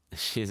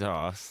 She's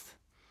asked,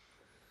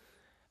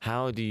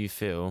 how do you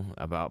feel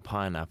about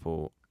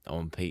pineapple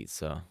on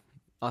pizza?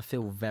 I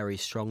feel very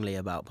strongly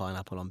about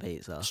pineapple on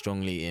pizza.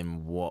 Strongly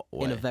in what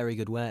way? In a very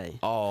good way.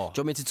 Oh, do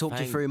you want me to talk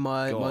you through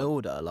my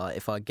order, like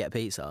if I get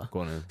pizza?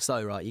 Go on then.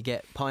 So, right, you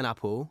get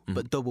pineapple,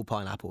 but double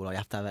pineapple. Like you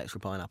have to have extra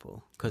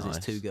pineapple because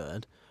it's too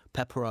good.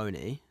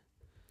 Pepperoni.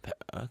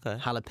 Okay.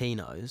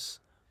 Jalapenos.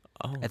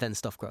 Oh. And then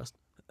stuffed crust.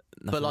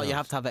 Nothing but like else. you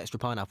have to have extra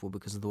pineapple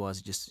because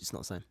otherwise it's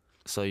not the same.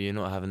 So you're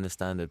not having the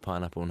standard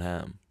pineapple and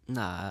ham?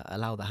 Nah,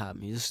 allow the ham.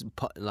 You just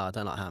I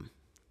don't like ham.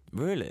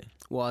 Really?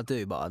 Well, I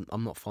do, but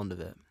I'm not fond of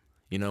it.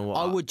 You know what?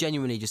 I would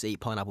genuinely just eat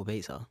pineapple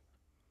pizza.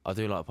 I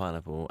do like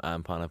pineapple,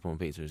 and pineapple on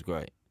pizza is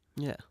great.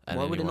 Yeah. And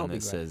why would it anyone not be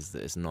that great? says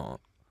that it's not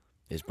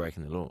is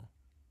breaking the law.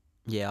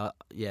 Yeah.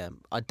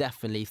 I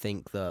definitely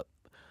think that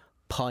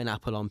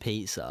pineapple on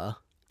pizza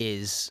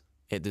is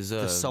It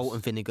deserves the salt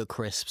and vinegar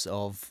crisps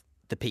of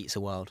the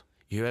pizza world.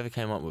 Whoever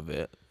came up with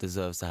it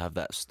deserves to have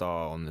that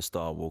star on the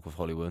Star Walk of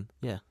Hollywood.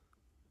 Yeah.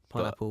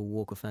 Pineapple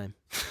Walk of Fame.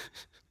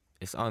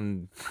 It's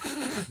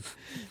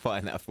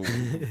pineapple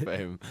Walk of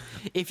Fame.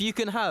 If you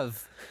can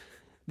have...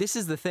 This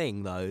is the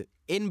thing, though.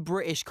 In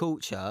British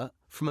culture,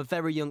 from a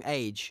very young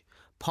age,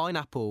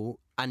 pineapple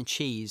and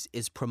cheese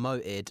is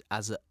promoted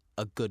as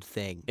a good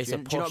thing. It's do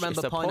you not remember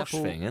it's a pineapple, posh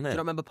thing, isn't it? Do you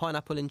not remember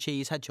pineapple and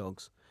cheese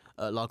hedgehogs?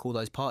 Like all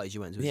those parties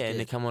you went to as a Yeah, kid? and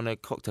they come on a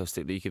cocktail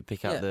stick that you could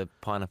pick out the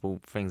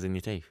pineapple things in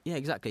your teeth. Yeah,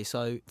 exactly.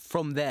 So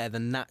from there, the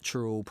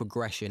natural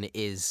progression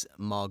is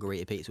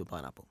margarita pizza with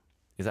pineapple.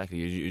 Exactly.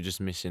 You're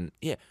just missing...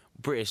 Yeah,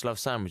 British love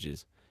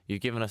sandwiches.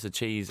 You've given us a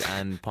cheese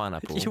and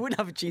pineapple. You wouldn't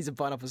have a cheese and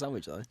pineapple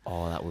sandwich, though.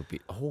 Oh, that would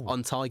be... Oh.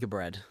 On tiger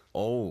bread.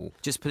 Oh.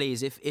 Just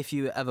please, if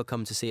you ever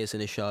come to see us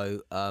in a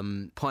show,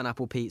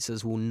 pineapple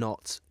pizzas will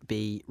not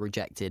be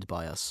rejected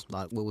by us.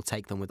 Like, we will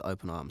take them with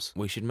open arms.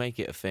 We should make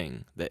it a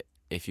thing that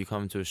if you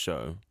come to a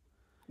show,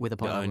 with a the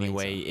pineapple only pizza.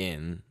 way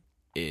in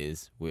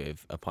is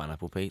with a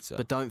pineapple pizza.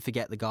 But don't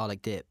forget the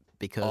garlic dip,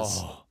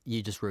 because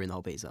you just ruin the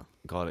whole pizza.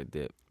 Garlic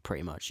dip.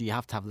 Pretty much. You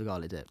have to have the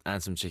garlic dip.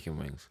 And some chicken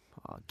wings.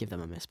 I'll give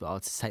them a miss, but I'll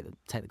just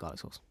take the garlic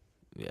sauce.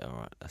 Yeah, all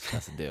right.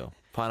 That's a deal.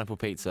 Pineapple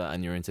pizza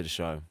and you're into the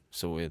show.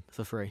 Sorted.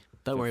 For free.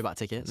 Don't worry about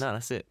tickets. No,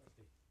 that's it.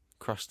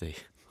 Crusty.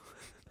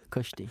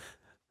 Kushti.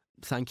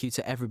 Thank you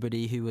to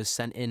everybody who has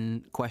sent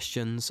in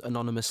questions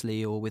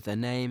anonymously or with their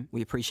name.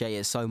 We appreciate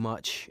it so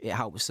much. It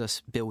helps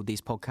us build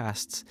these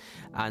podcasts.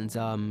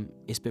 And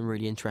it's been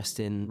really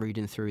interesting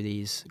reading through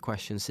these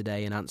questions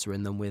today and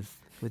answering them with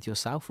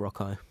yourself,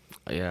 Rocco.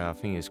 Yeah, I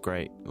think it's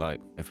great.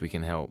 Like, if we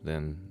can help,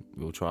 then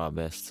we'll try our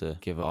best to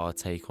give our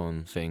take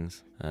on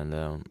things. And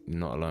you're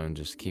not alone,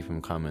 just keep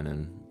them coming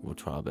and we'll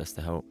try our best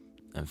to help.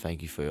 And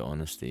thank you for your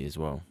honesty as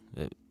well.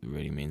 It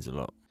really means a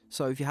lot.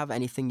 So if you have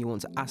anything you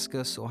want to ask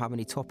us or have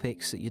any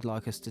topics that you'd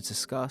like us to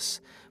discuss,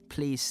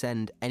 please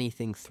send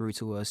anything through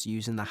to us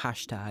using the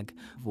hashtag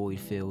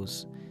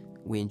VoidFeels.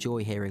 We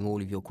enjoy hearing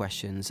all of your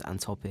questions and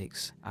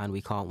topics, and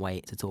we can't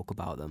wait to talk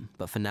about them.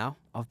 But for now,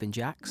 I've been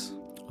Jax.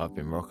 I've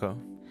been Rocco.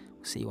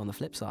 See you on the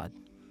flip side.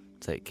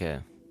 Take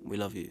care. We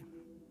love you.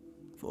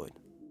 Void.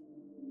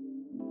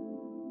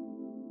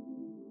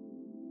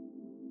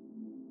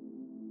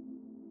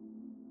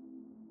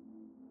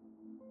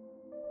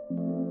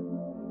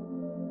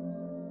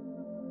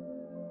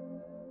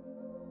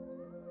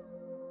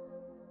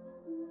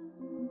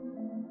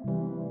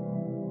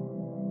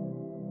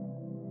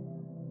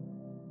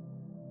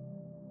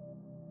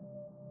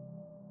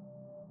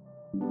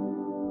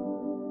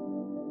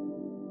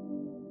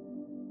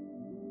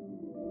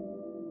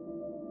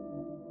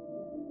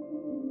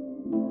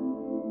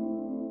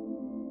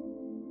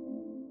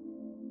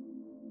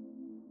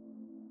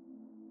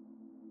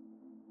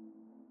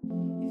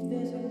 If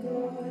there's a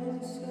God in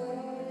the sky,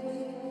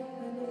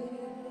 and a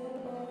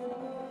human on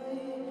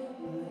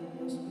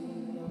I must be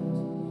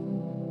lost.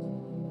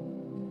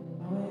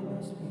 I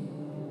must be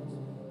lost.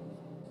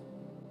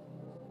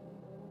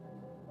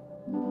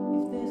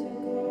 If there's a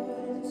God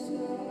in the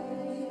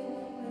sky,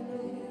 and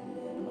a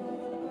human on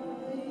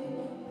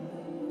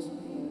I must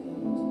be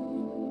lost.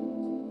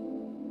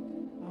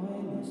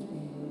 I must be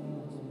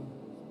lost.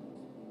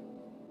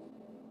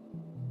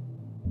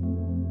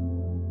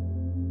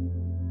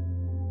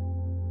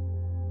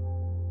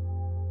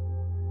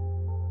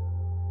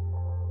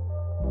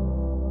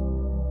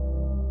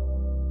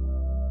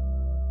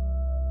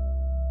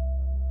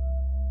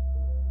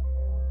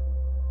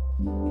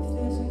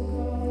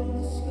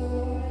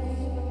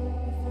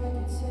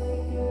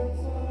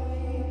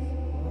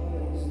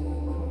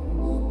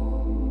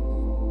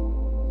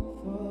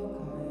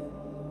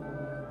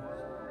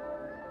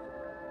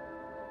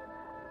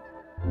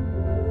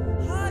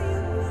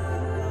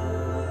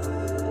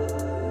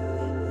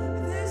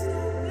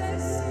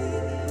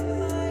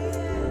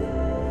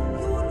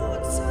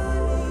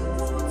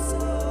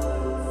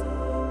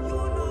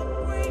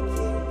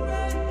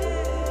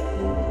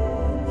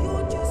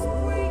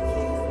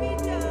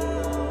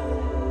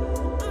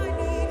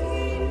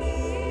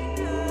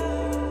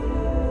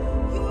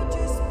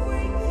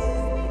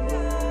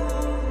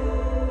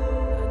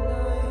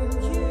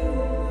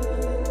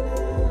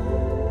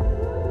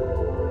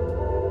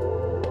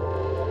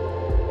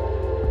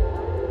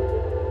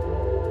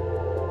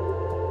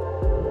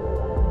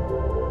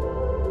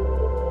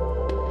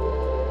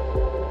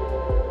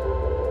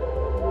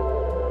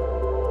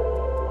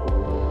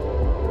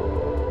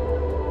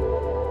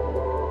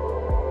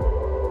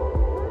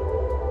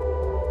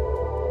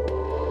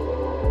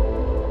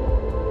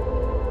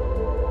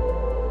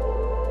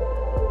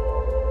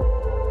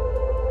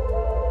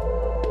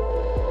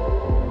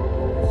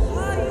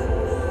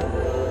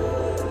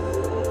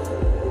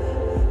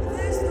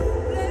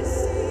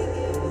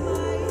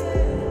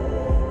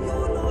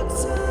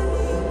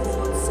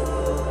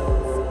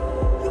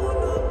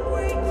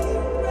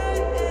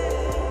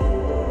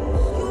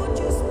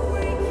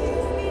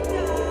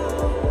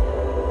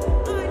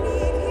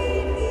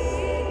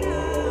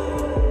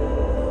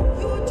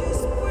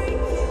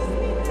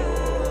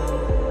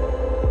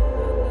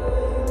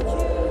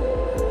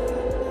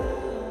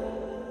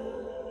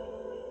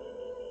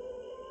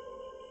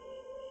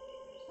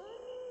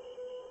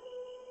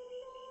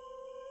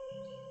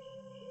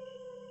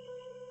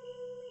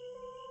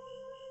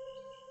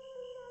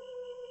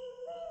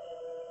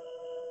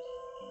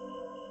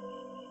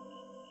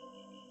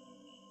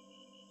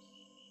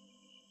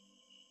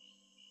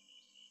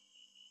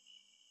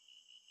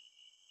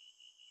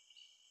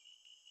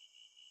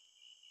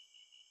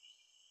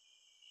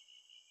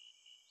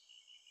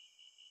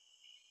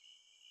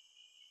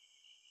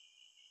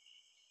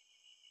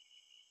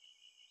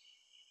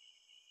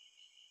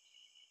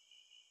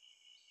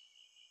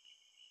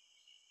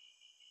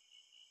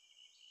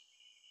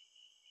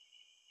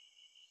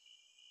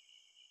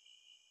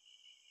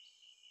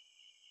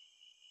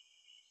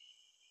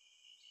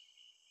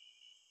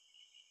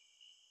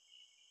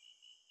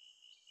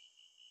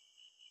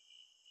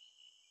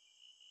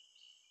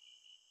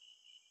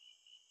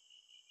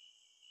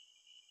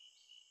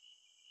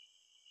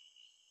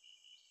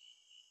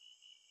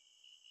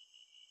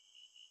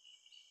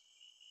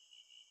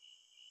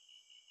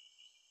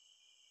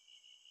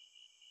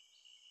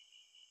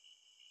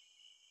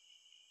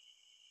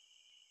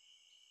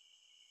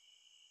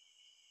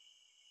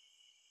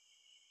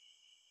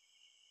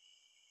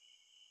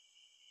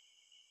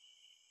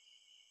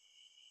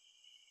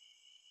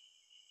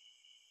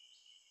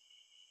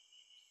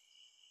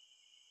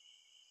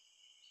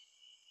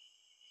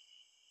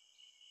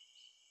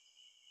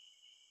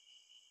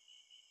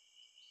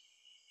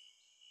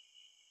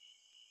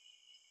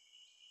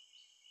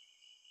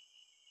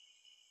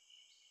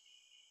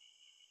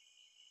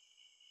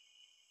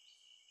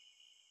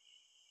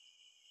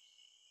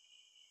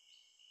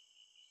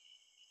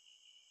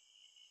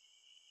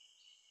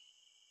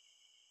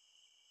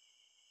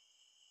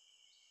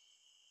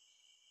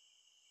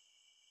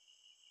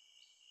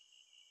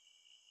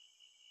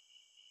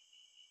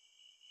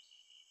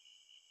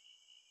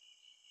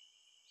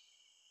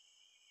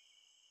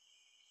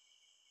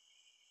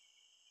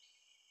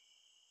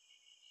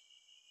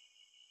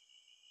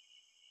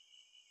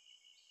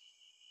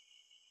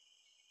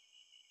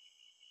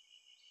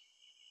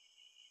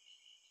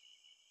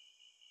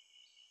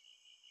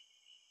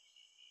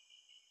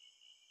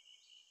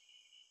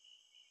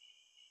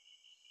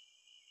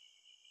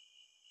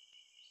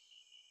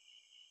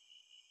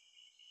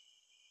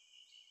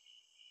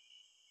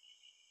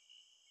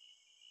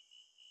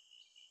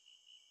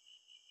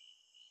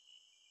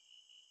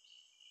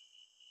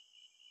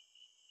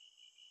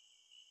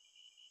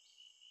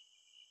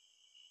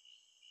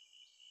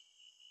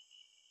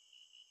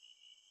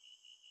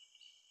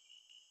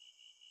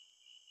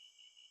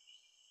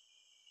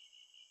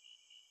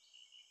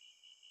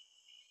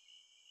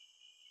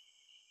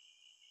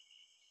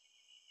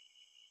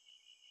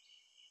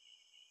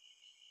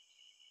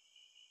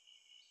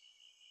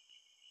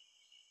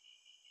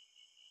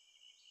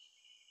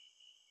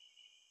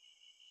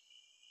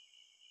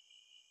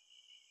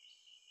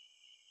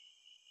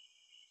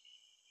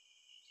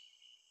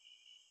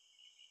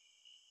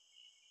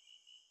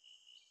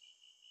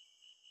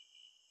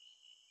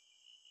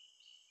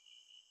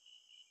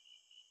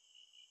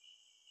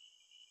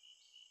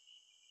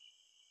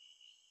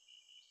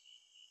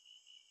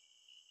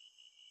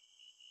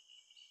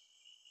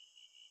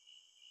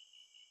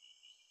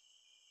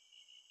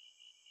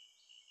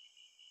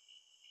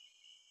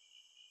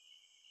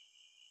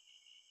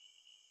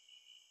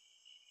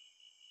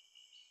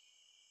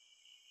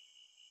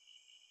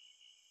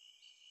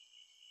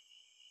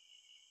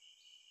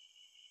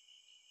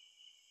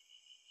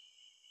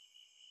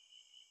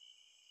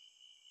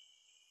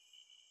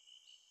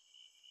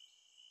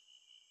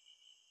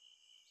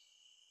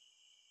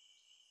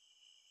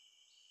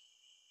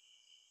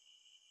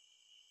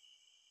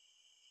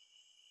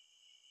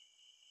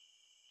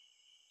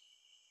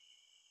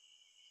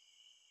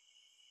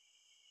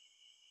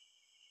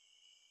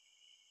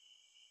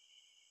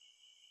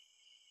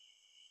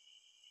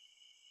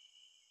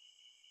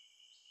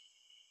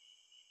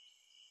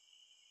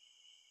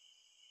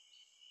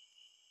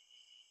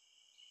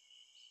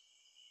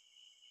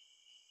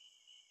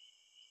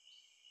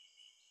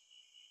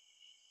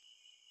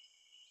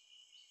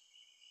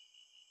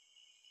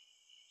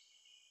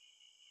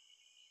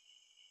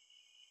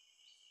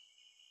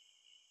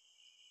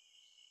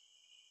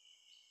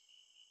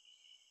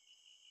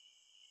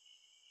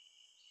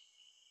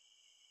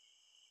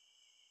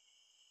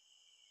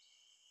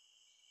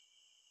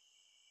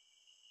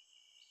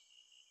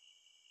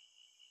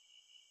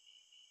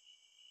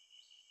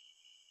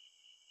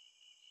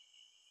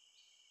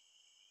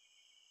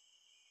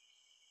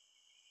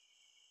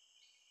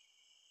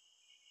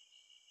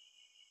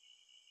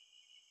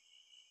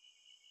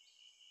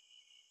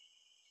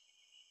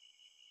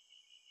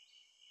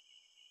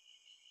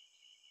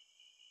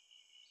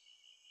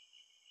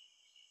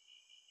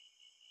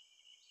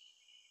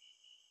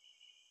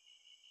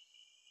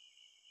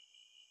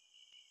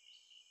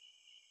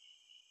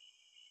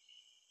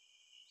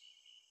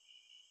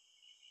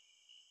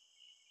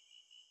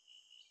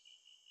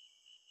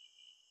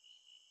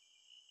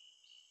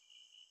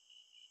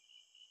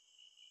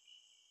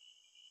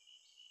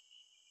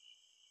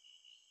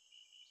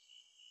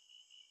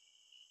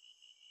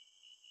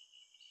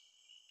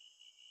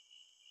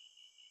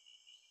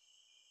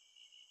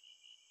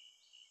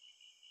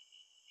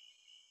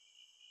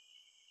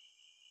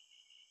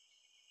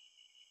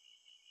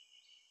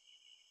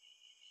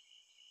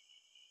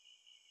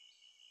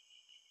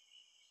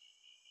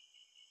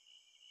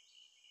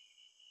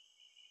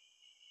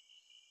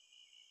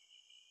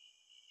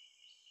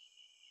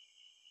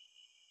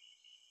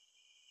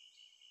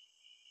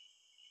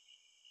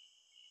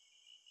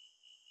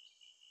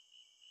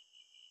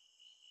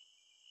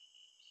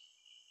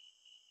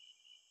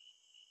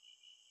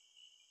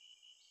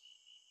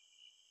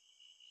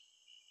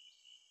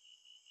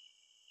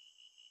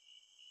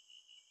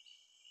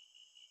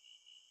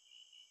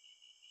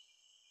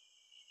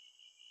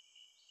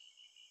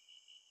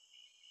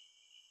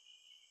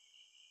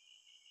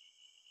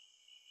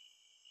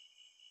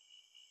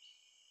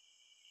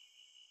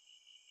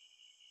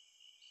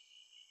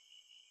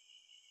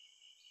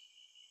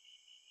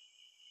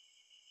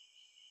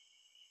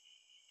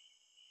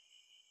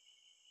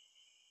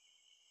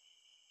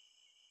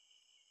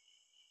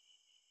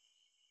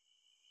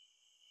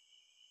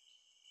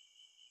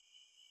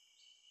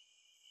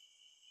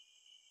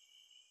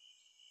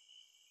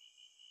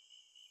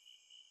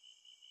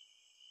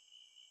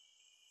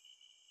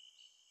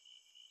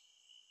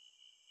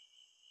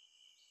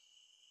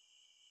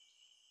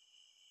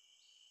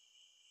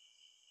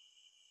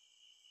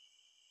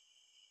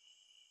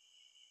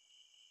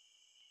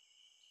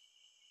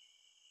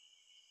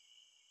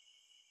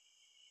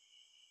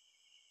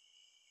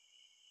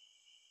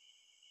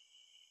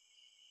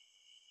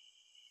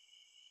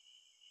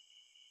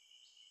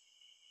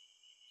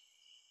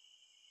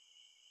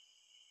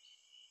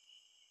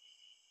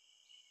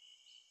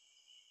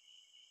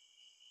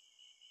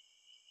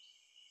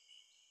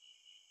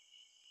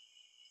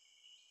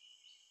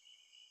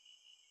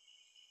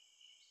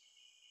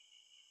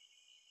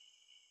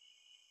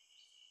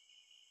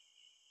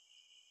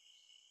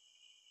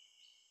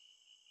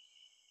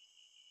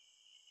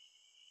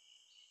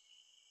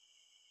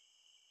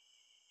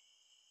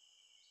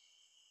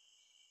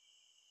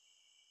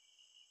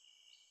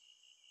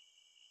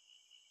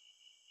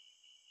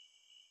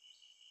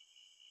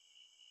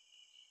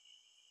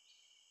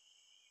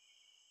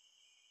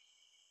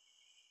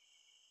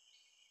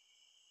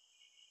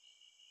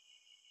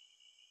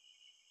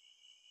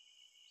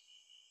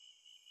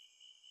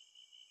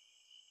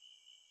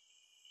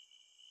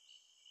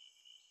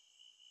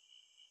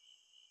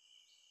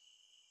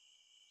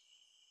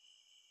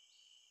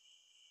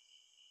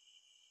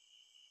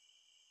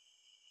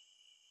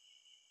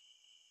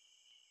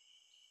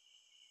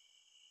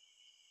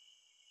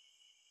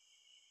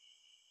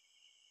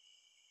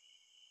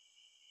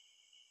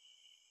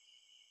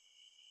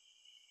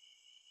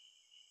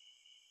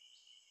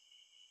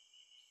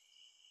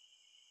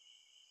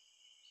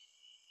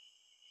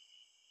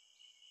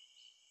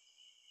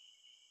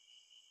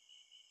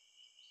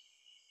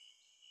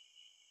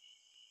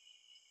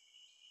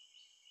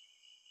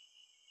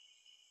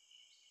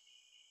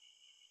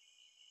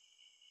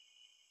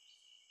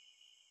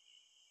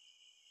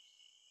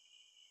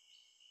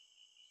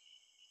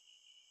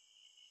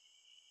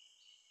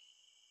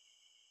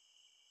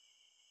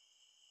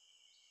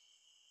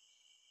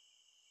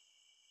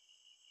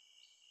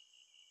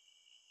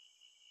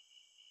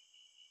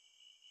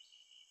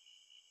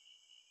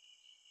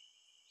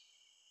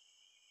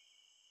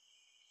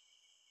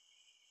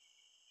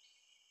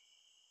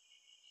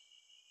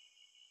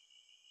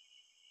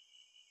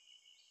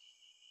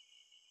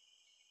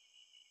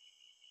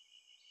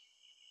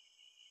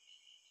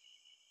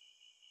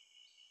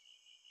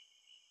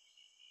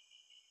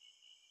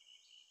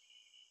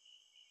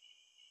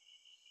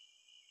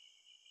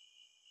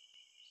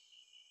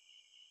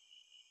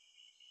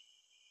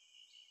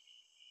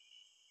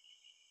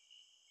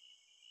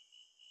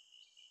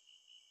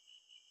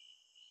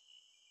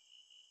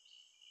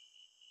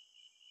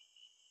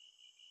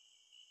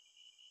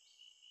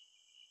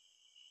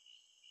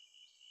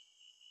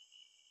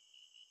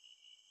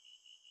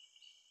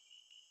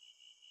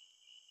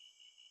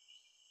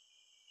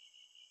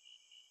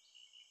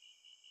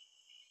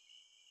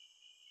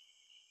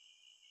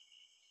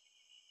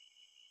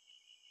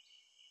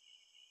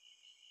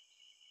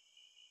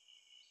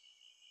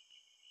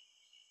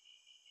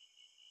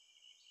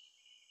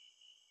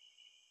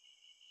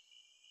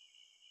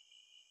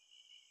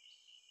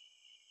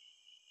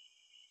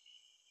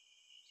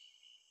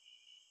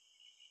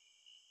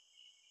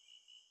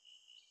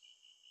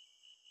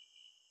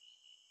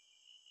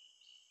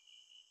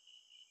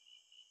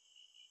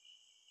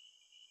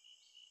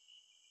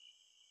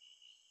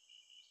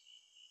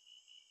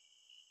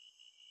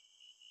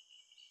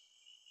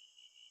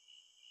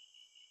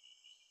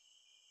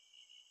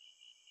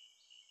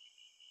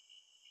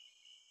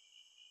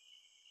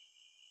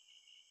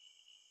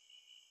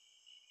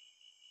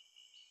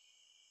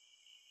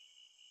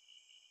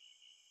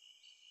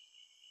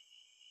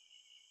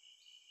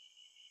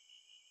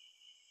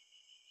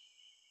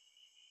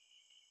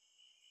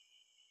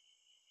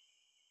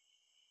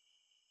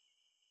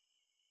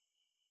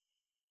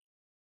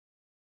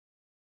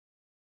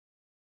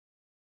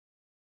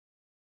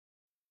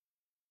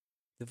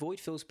 The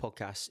Void Fills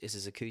podcast is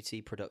a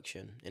Zakuti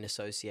production in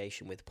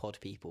association with Pod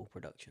People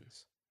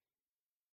Productions.